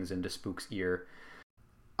nothings into Spook's ear.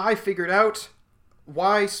 I figured out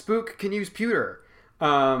why Spook can use pewter.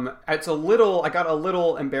 I got a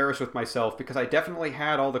little embarrassed with myself because I definitely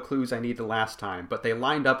had all the clues I needed last time, but they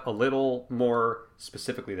lined up a little more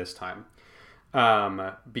specifically this time.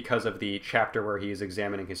 Because of the chapter where he is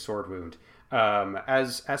examining his sword wound.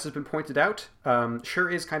 As has been pointed out, sure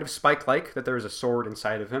is kind of Spike-like that there is a sword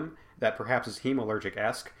inside of him that perhaps is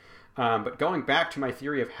hemalurgic-esque. But going back to my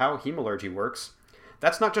theory of how hemalurgy works,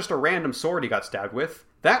 that's not just a random sword he got stabbed with.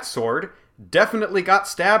 That sword definitely got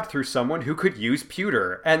stabbed through someone who could use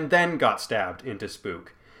pewter, and then got stabbed into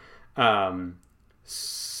Spook.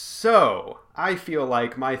 So, I feel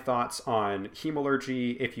like my thoughts on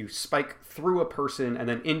hemalurgy, if you spike through a person and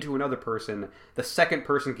then into another person, the second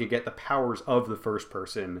person can get the powers of the first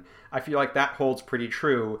person. I feel like that holds pretty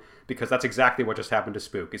true, because that's exactly what just happened to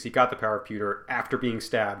Spook, is he got the power of pewter after being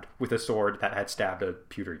stabbed with a sword that had stabbed a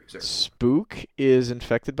pewter user. Spook is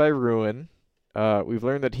infected by ruin. We've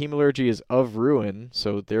learned that hemalurgy is of ruin,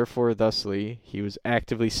 so therefore, thusly, he was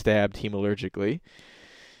actively stabbed hemalurgically.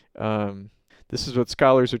 This is what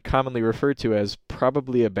scholars would commonly refer to as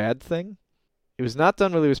probably a bad thing. It was not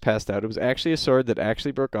done while he was passed out. It was actually a sword that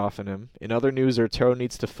actually broke off in him. In other news, Arturo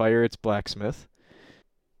needs to fire its blacksmith.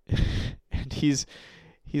 And he's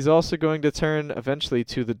also going to turn eventually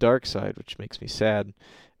to the dark side, which makes me sad,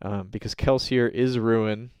 because Kelsier is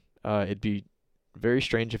ruin. It'd be very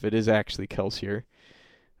strange if it is actually Kelsier.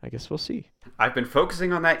 I guess we'll see. I've been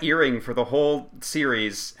focusing on that earring for the whole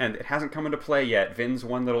series, and it hasn't come into play yet. Vin's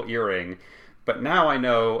one little earring. But now I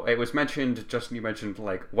know, it was mentioned, Justin, you mentioned,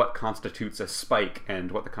 like, what constitutes a spike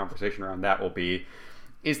and what the conversation around that will be.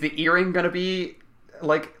 Is the earring going to be,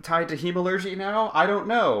 like, tied to hemalurgy now? I don't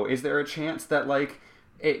know. Is there a chance that, like,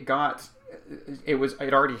 it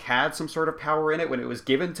already had some sort of power in it when it was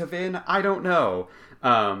given to Vin? I don't know.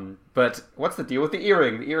 But what's the deal with the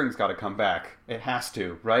earring? The earring's got to come back. It has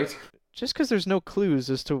to, right? Just because there's no clues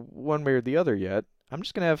as to one way or the other yet, I'm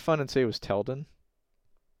just going to have fun and say it was Teldon.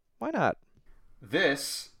 Why not?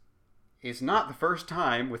 This is not the first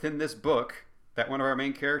time within this book that one of our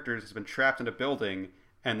main characters has been trapped in a building,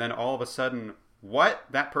 and then all of a sudden, what?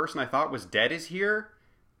 That person I thought was dead is here?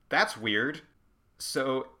 That's weird.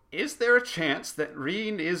 So, is there a chance that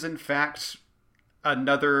Reen is in fact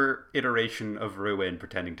another iteration of Ruin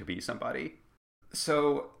pretending to be somebody?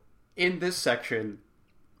 So, in this section,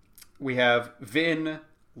 we have Vin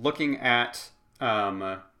looking at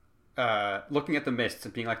the mists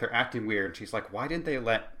and being like, they're acting weird. She's like, why didn't they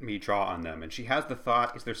let me draw on them? And she has the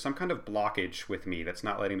thought, is there some kind of blockage with me that's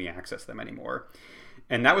not letting me access them anymore?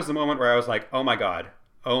 And that was the moment where I was like, oh my god,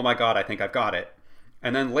 I think I've got it.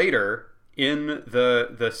 And then later in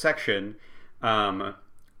the section,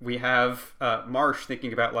 we have Marsh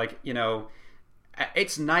thinking about, like, you know,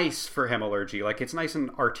 it's nice for hemorrhagy. Like, it's nice and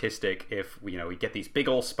artistic if, we get these big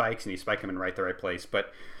old spikes and you spike them in the right place.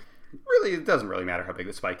 But really, it doesn't really matter how big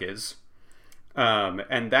the spike is.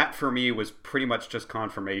 And that, for me, was pretty much just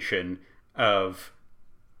confirmation of...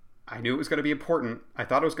 I knew it was going to be important. I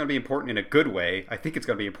thought it was going to be important in a good way. I think it's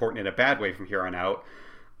going to be important in a bad way from here on out.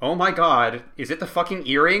 Oh my god, is it the fucking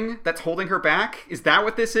earring that's holding her back? Is that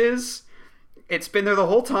what this is? It's been there the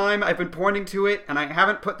whole time. I've been pointing to it, and I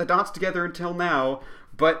haven't put the dots together until now.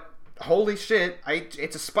 But holy shit,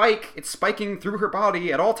 it's a spike. It's spiking through her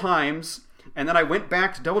body at all times. And then I went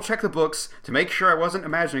back to double check the books to make sure I wasn't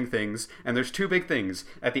imagining things. And there's two big things.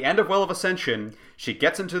 At the end of Well of Ascension, she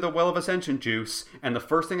gets into the Well of Ascension juice, and the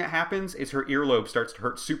first thing that happens is her earlobe starts to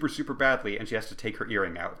hurt super, super badly, and she has to take her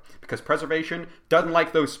earring out. Because preservation doesn't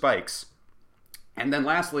like those spikes. And then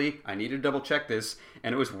lastly, I needed to double check this,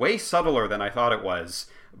 and it was way subtler than I thought it was.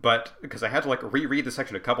 But, because I had to reread the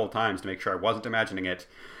section a couple of times to make sure I wasn't imagining it.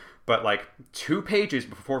 But 2 pages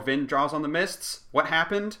before Vin draws on the mists, what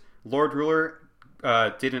happened? Lord Ruler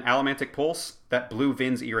did an Allomantic pulse that blew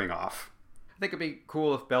Vin's earring off. I think it'd be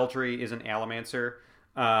cool if Beldry is an Allomancer.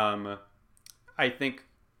 I think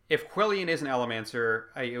if Quellion is an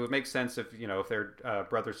Allomancer, it would make sense if they're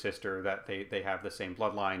brother-sister, that they have the same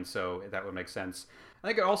bloodline, so that would make sense. I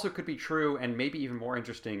think it also could be true, and maybe even more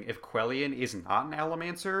interesting, if Quellion is not an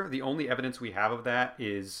Allomancer. The only evidence we have of that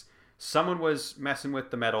is someone was messing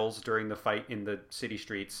with the metals during the fight in the city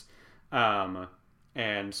streets,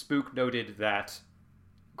 and Spook noted that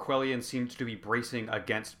Quellion seemed to be bracing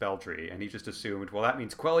against Beldry, and he just assumed, well, that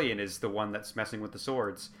means Quellion is the one that's messing with the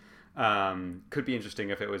swords. Could be interesting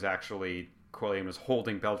if it was actually Quellion was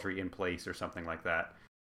holding Beldry in place or something like that.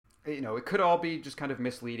 It could all be just kind of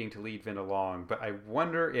misleading to lead Vin along, but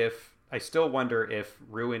I still wonder if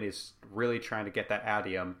Ruin is really trying to get that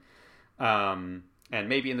adium. And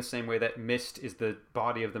maybe in the same way that Mist is the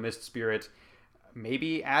body of the Mist Spirit,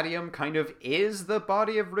 maybe Adium kind of is the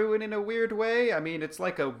body of Ruin in a weird way. I mean, it's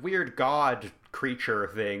like a weird god creature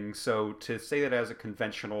thing, so to say that as a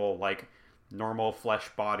conventional, normal flesh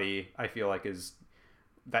body, I feel like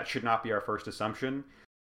that should not be our first assumption.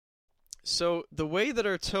 So, the way that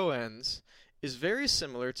our toe ends is very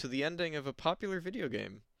similar to the ending of a popular video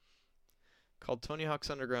game called Tony Hawk's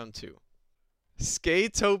Underground 2.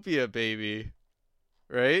 Skatopia, baby!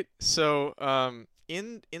 Right? So,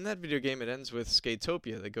 In that video game, it ends with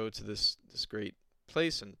Skatopia. They go to this great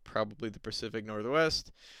place in probably the Pacific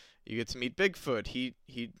Northwest. You get to meet Bigfoot. He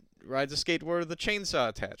rides a skateboard with a chainsaw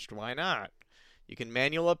attached. Why not? You can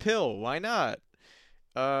manual uphill. Why not?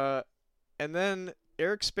 And then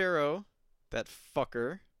Eric Sparrow, that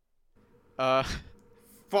fucker.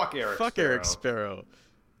 Fuck Eric Sparrow. Fuck Eric Sparrow.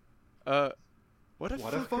 What a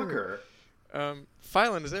fucker.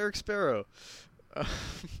 Phylon is Eric Sparrow.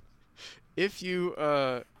 If you,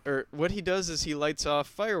 or what he does is he lights off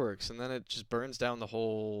fireworks, and then it just burns down the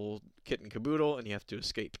whole kit and caboodle, and you have to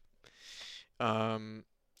escape.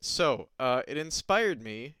 So, it inspired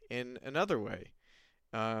me in another way.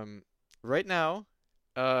 Right now,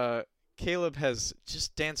 Caleb has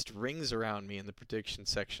just danced rings around me in the prediction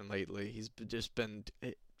section lately. He's just been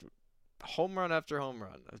home run after home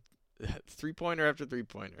run, three-pointer after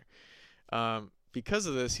three-pointer. Because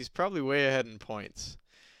of this, he's probably way ahead in points.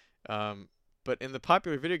 But in the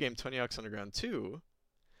popular video game Tony Hawk's Underground 2,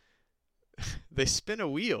 they spin a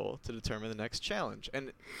wheel to determine the next challenge.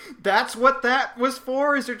 And that's what that was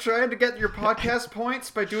for? Is you're trying to get your podcast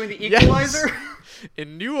points by doing the equalizer? Yes.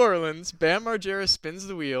 In New Orleans, Bam Margera spins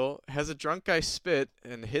the wheel, has a drunk guy spit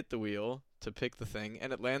and hit the wheel to pick the thing,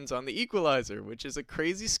 and it lands on the equalizer, which is a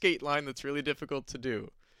crazy skate line that's really difficult to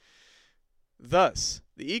do. Thus,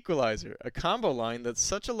 the equalizer, a combo line that's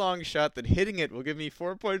such a long shot that hitting it will give me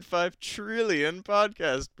 4.5 trillion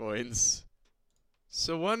podcast points.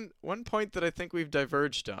 So one point that I think we've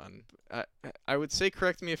diverged on, I would say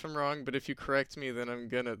correct me if I'm wrong, but if you correct me, then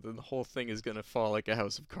the whole thing is gonna fall like a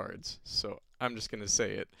house of cards. So I'm just gonna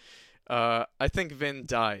say it. I think Vin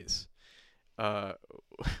dies.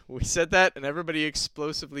 We said that, and everybody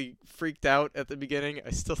explosively freaked out at the beginning.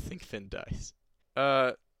 I still think Vin dies.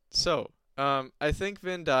 I think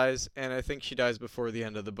Vin dies, and I think she dies before the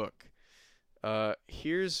end of the book.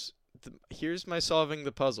 Here's my solving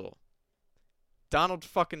the puzzle. Donald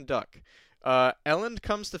fucking Duck. Elend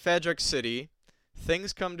comes to Fadrek City.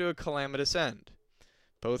 Things come to a calamitous end.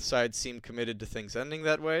 Both sides seem committed to things ending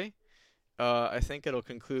that way. I think it'll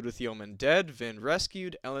conclude with Yeoman dead, Vin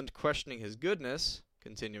rescued, Elend questioning his goodness,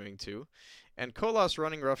 continuing to, and Kolos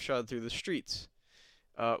running roughshod through the streets.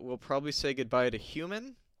 We'll probably say goodbye to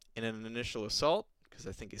Human in an initial assault, because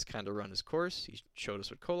I think he's kind of run his course. He showed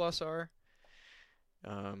us what Kolos are.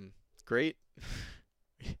 Great.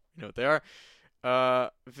 you know what they are.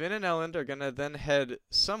 Vin and Elend are gonna then head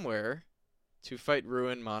somewhere to fight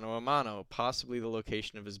Ruin mano a mano, possibly the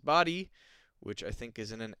location of his body, which I think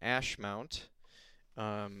is in an ash mount.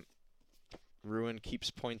 Ruin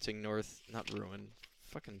keeps pointing north. Not Ruin.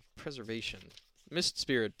 Fucking Preservation. Mist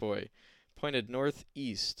Spirit Boy pointed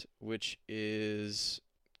northeast, which is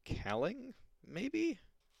Calling, maybe?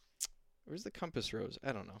 Where's the compass rose?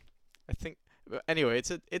 I don't know. I think. Anyway,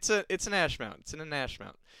 it's an ash mount. It's in an ash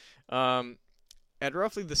mount. At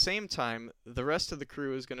roughly the same time, the rest of the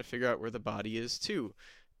crew is going to figure out where the body is too.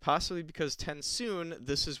 Possibly because Tensoon,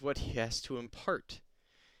 this is what he has to impart,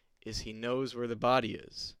 is he knows where the body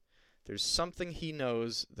is. There's something he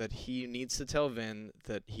knows that he needs to tell Vin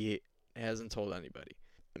that he hasn't told anybody.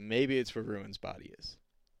 Maybe it's where Ruin's body is.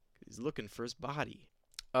 He's looking for his body.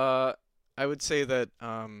 I would say that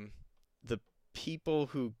the people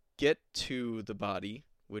who get to the body,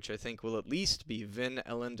 which I think will at least be Vin,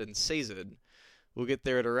 Elend, and Sazed, will get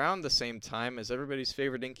there at around the same time as everybody's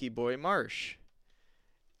favorite inky boy, Marsh.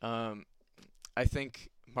 I think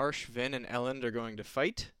Marsh, Vin, and Elend are going to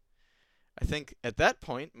fight. I think at that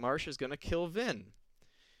point, Marsh is going to kill Vin.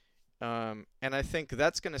 And I think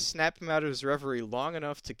that's going to snap him out of his reverie long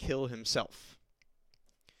enough to kill himself.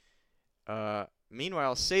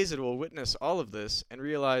 Meanwhile, Sazed will witness all of this and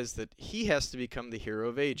realize that he has to become the hero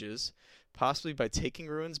of ages, possibly by taking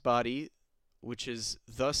Ruin's body, which is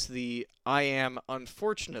thus the I am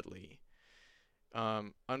unfortunately.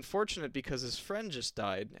 Unfortunate because his friend just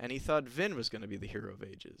died, and he thought Vin was going to be the hero of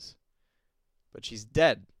ages. But she's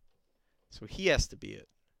dead, so he has to be it.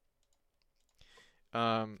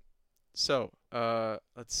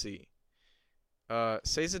 Let's see.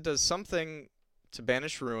 Sazed does something to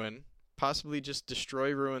banish Ruin, possibly just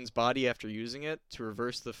destroy Ruin's body after using it to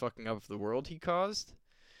reverse the fucking up of the world he caused.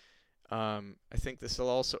 I think this will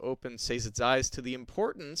also open Sazed's eyes to the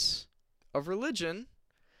importance of religion,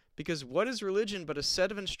 because what is religion but a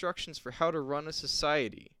set of instructions for how to run a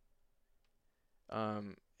society?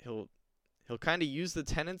 He'll kind of use the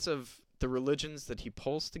tenets of the religions that he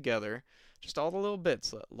pulls together, just all the little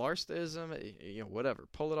bits, Larstaism, whatever,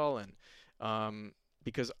 pull it all in,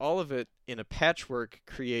 because all of it in a patchwork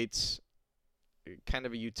creates kind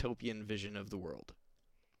of a utopian vision of the world.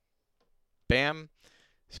 Bam,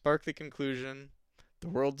 spark the conclusion. The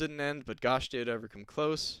world didn't end, but gosh, did it ever come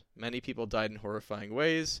close. Many people died in horrifying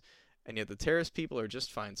ways, and yet the terrorist people are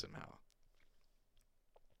just fine somehow.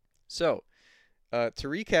 So, to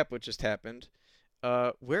recap what just happened,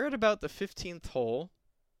 we're at about the 15th hole.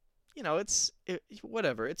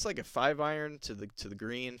 Whatever. It's like a 5-iron to the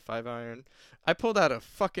green, 5-iron. I pulled out a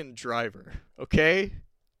fucking driver, okay?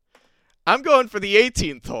 I'm going for the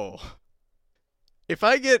 18th hole. If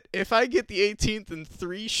I get the 18th in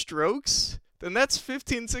 3 strokes, then that's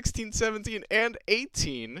 15, 16, 17, and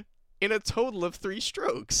 18 in a total of 3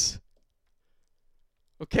 strokes.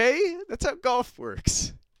 Okay? That's how golf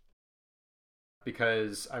works.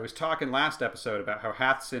 Because I was talking last episode about how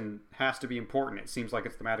Hathsin has to be important. It seems like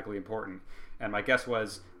it's thematically important. And my guess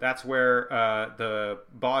was that's where the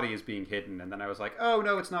body is being hidden. And then I was like, oh,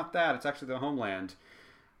 no, it's not that. It's actually the homeland.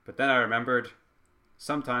 But then I remembered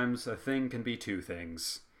sometimes a thing can be 2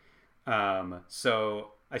 things.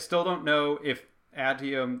 So I still don't know if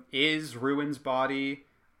Atium is Ruin's body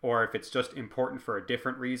or if it's just important for a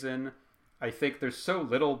different reason. I think there's so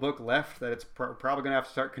little book left that it's probably going to have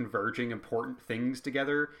to start converging important things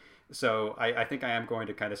together. So I think I am going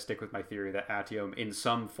to kind of stick with my theory that Atium in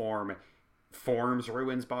some form forms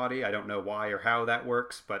Ruin's body. I don't know why or how that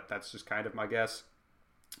works, but that's just kind of my guess.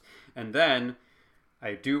 And then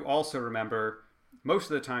I do also remember most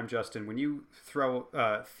of the time, Justin, when you throw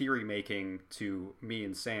theory making to me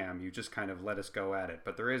and Sam, you just kind of let us go at it.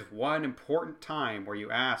 But there is one important time where you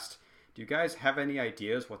asked, do you guys have any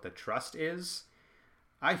ideas what the trust is?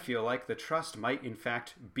 I feel like the trust might in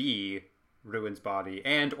fact be Ruin's body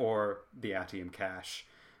and or the Atium cache.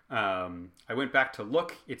 I went back to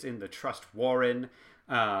look. It's in the Trust Warren.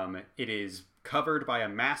 It is covered by a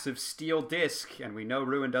massive steel disc, and we know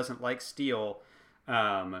Ruin doesn't like steel.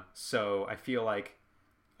 So I feel like,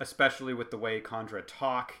 especially with the way Khandra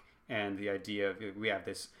talk and the idea of we have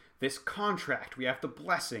this contract, we have the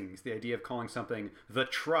blessings, the idea of calling something the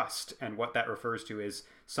trust, and what that refers to is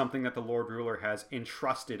something that the Lord Ruler has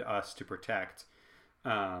entrusted us to protect.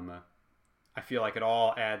 I feel like it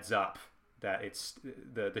all adds up, that it's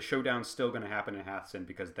the showdown's still going to happen in Hathsin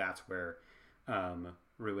because that's where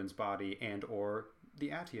Ruin's body and or the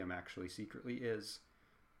Atium actually secretly is.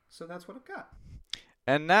 So that's what I've got.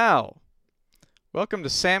 And now, welcome to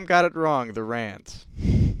Sam Got It Wrong, the rant.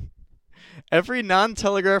 Every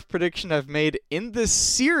non-Telegraph prediction I've made in this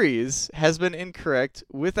series has been incorrect,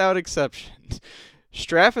 without exception.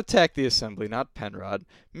 Straff attacked the Assembly, not Penrod.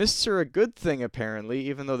 Mists are a good thing, apparently,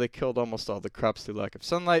 even though they killed almost all the crops through lack of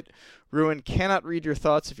sunlight. Ruin cannot read your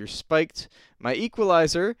thoughts if you're spiked. My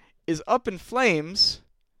Equalizer is up in flames,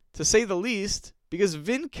 to say the least, because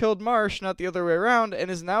Vin killed Marsh, not the other way around, and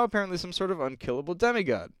is now apparently some sort of unkillable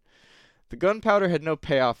demigod. The gunpowder had no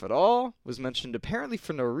payoff at all, was mentioned apparently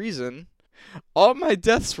for no reason. All my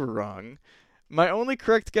deaths were wrong. My only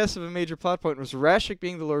correct guess of a major plot point was Rashik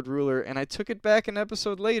being the Lord Ruler, and I took it back an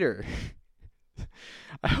episode later.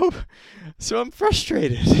 So I'm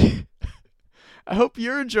frustrated. I hope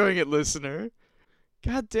you're enjoying it, listener.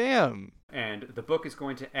 God damn. And the book is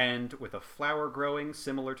going to end with a flower growing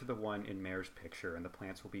similar to the one in Mare's picture, and the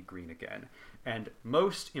plants will be green again. And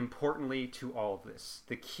most importantly to all of this,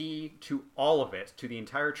 the key to all of it, to the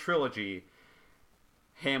entire trilogy,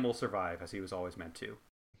 Ham will survive, as he was always meant to.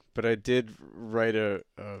 But I did write a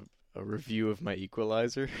review of my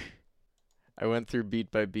Equalizer. I went through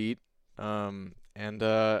beat by beat, and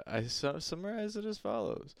I summarized it as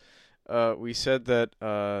follows. We said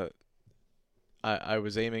that I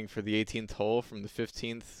was aiming for the 18th hole from the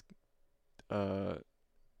 15th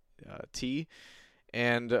tee,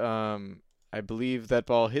 and I believe that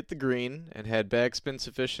ball hit the green and had backspin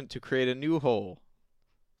sufficient to create a new hole.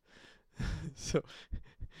 So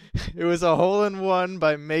it was a hole-in-one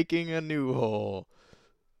by making a new hole.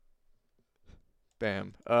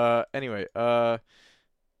 Bam. Anyway,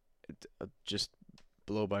 just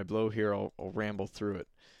blow by blow here. I'll ramble through it.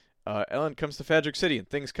 Ellen comes to Fadric City and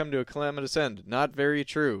things come to a calamitous end. Not very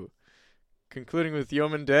true. Concluding with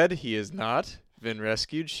Yeoman dead, he is not. Vin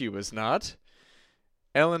rescued, she was not.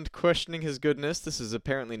 Ellen questioning his goodness. This is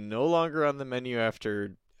apparently no longer on the menu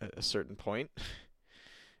after a certain point.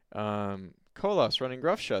 Kolos running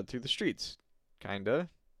roughshod through the streets. Kinda.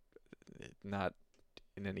 Not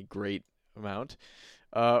in any great amount.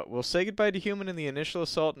 We'll say goodbye to Human in the initial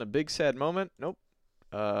assault in a big sad moment. Nope.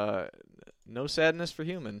 No sadness for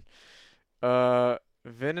Human.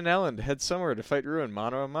 Vin and Ellen head somewhere to fight Ruin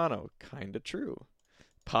mano a mano. Kinda true.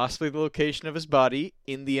 Possibly the location of his body.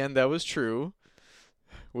 In the end, that was true.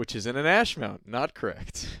 Which is in an ash mount. Not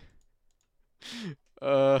correct.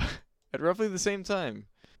 At roughly the same time.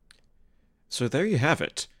 So there you have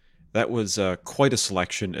it. That was quite a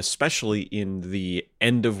selection, especially in the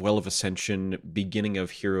end of Well of Ascension, beginning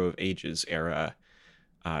of Hero of Ages era.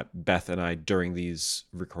 Beth and I, during these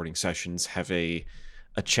recording sessions, have a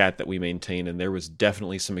chat that we maintain, and there was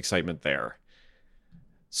definitely some excitement there.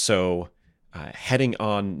 So, heading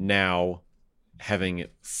on now, having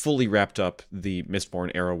fully wrapped up the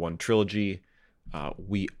Mistborn Era 1 trilogy,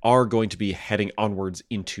 we are going to be heading onwards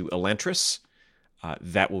into Elantris.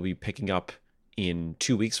 That will be picking up in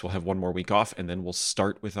 2 weeks. We'll have one more week off, and then we'll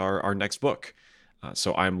start with our next book.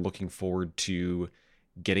 So I'm looking forward to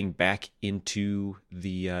getting back into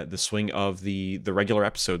the swing of the regular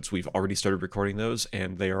episodes. We've already started recording those,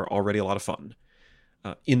 and they are already a lot of fun.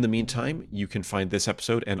 In the meantime, you can find this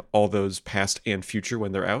episode and all those past and future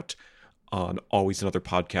when they're out on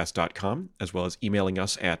alwaysanotherpodcast.com, as well as emailing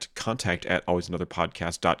us at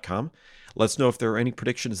contact@alwaysanotherpodcast.com. Let us know if there are any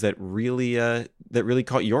predictions that really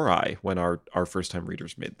caught your eye when our first-time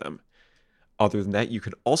readers made them. Other than that, you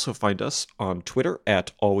can also find us on Twitter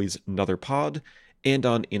at alwaysanotherpod and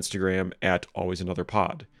on Instagram at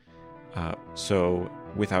alwaysanotherpod. So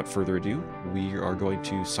without further ado, we are going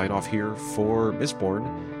to sign off here for Mistborn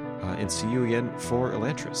and see you again for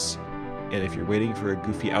Elantris. And if you're waiting for a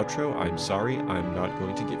goofy outro, I'm sorry, I'm not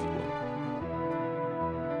going to give you one.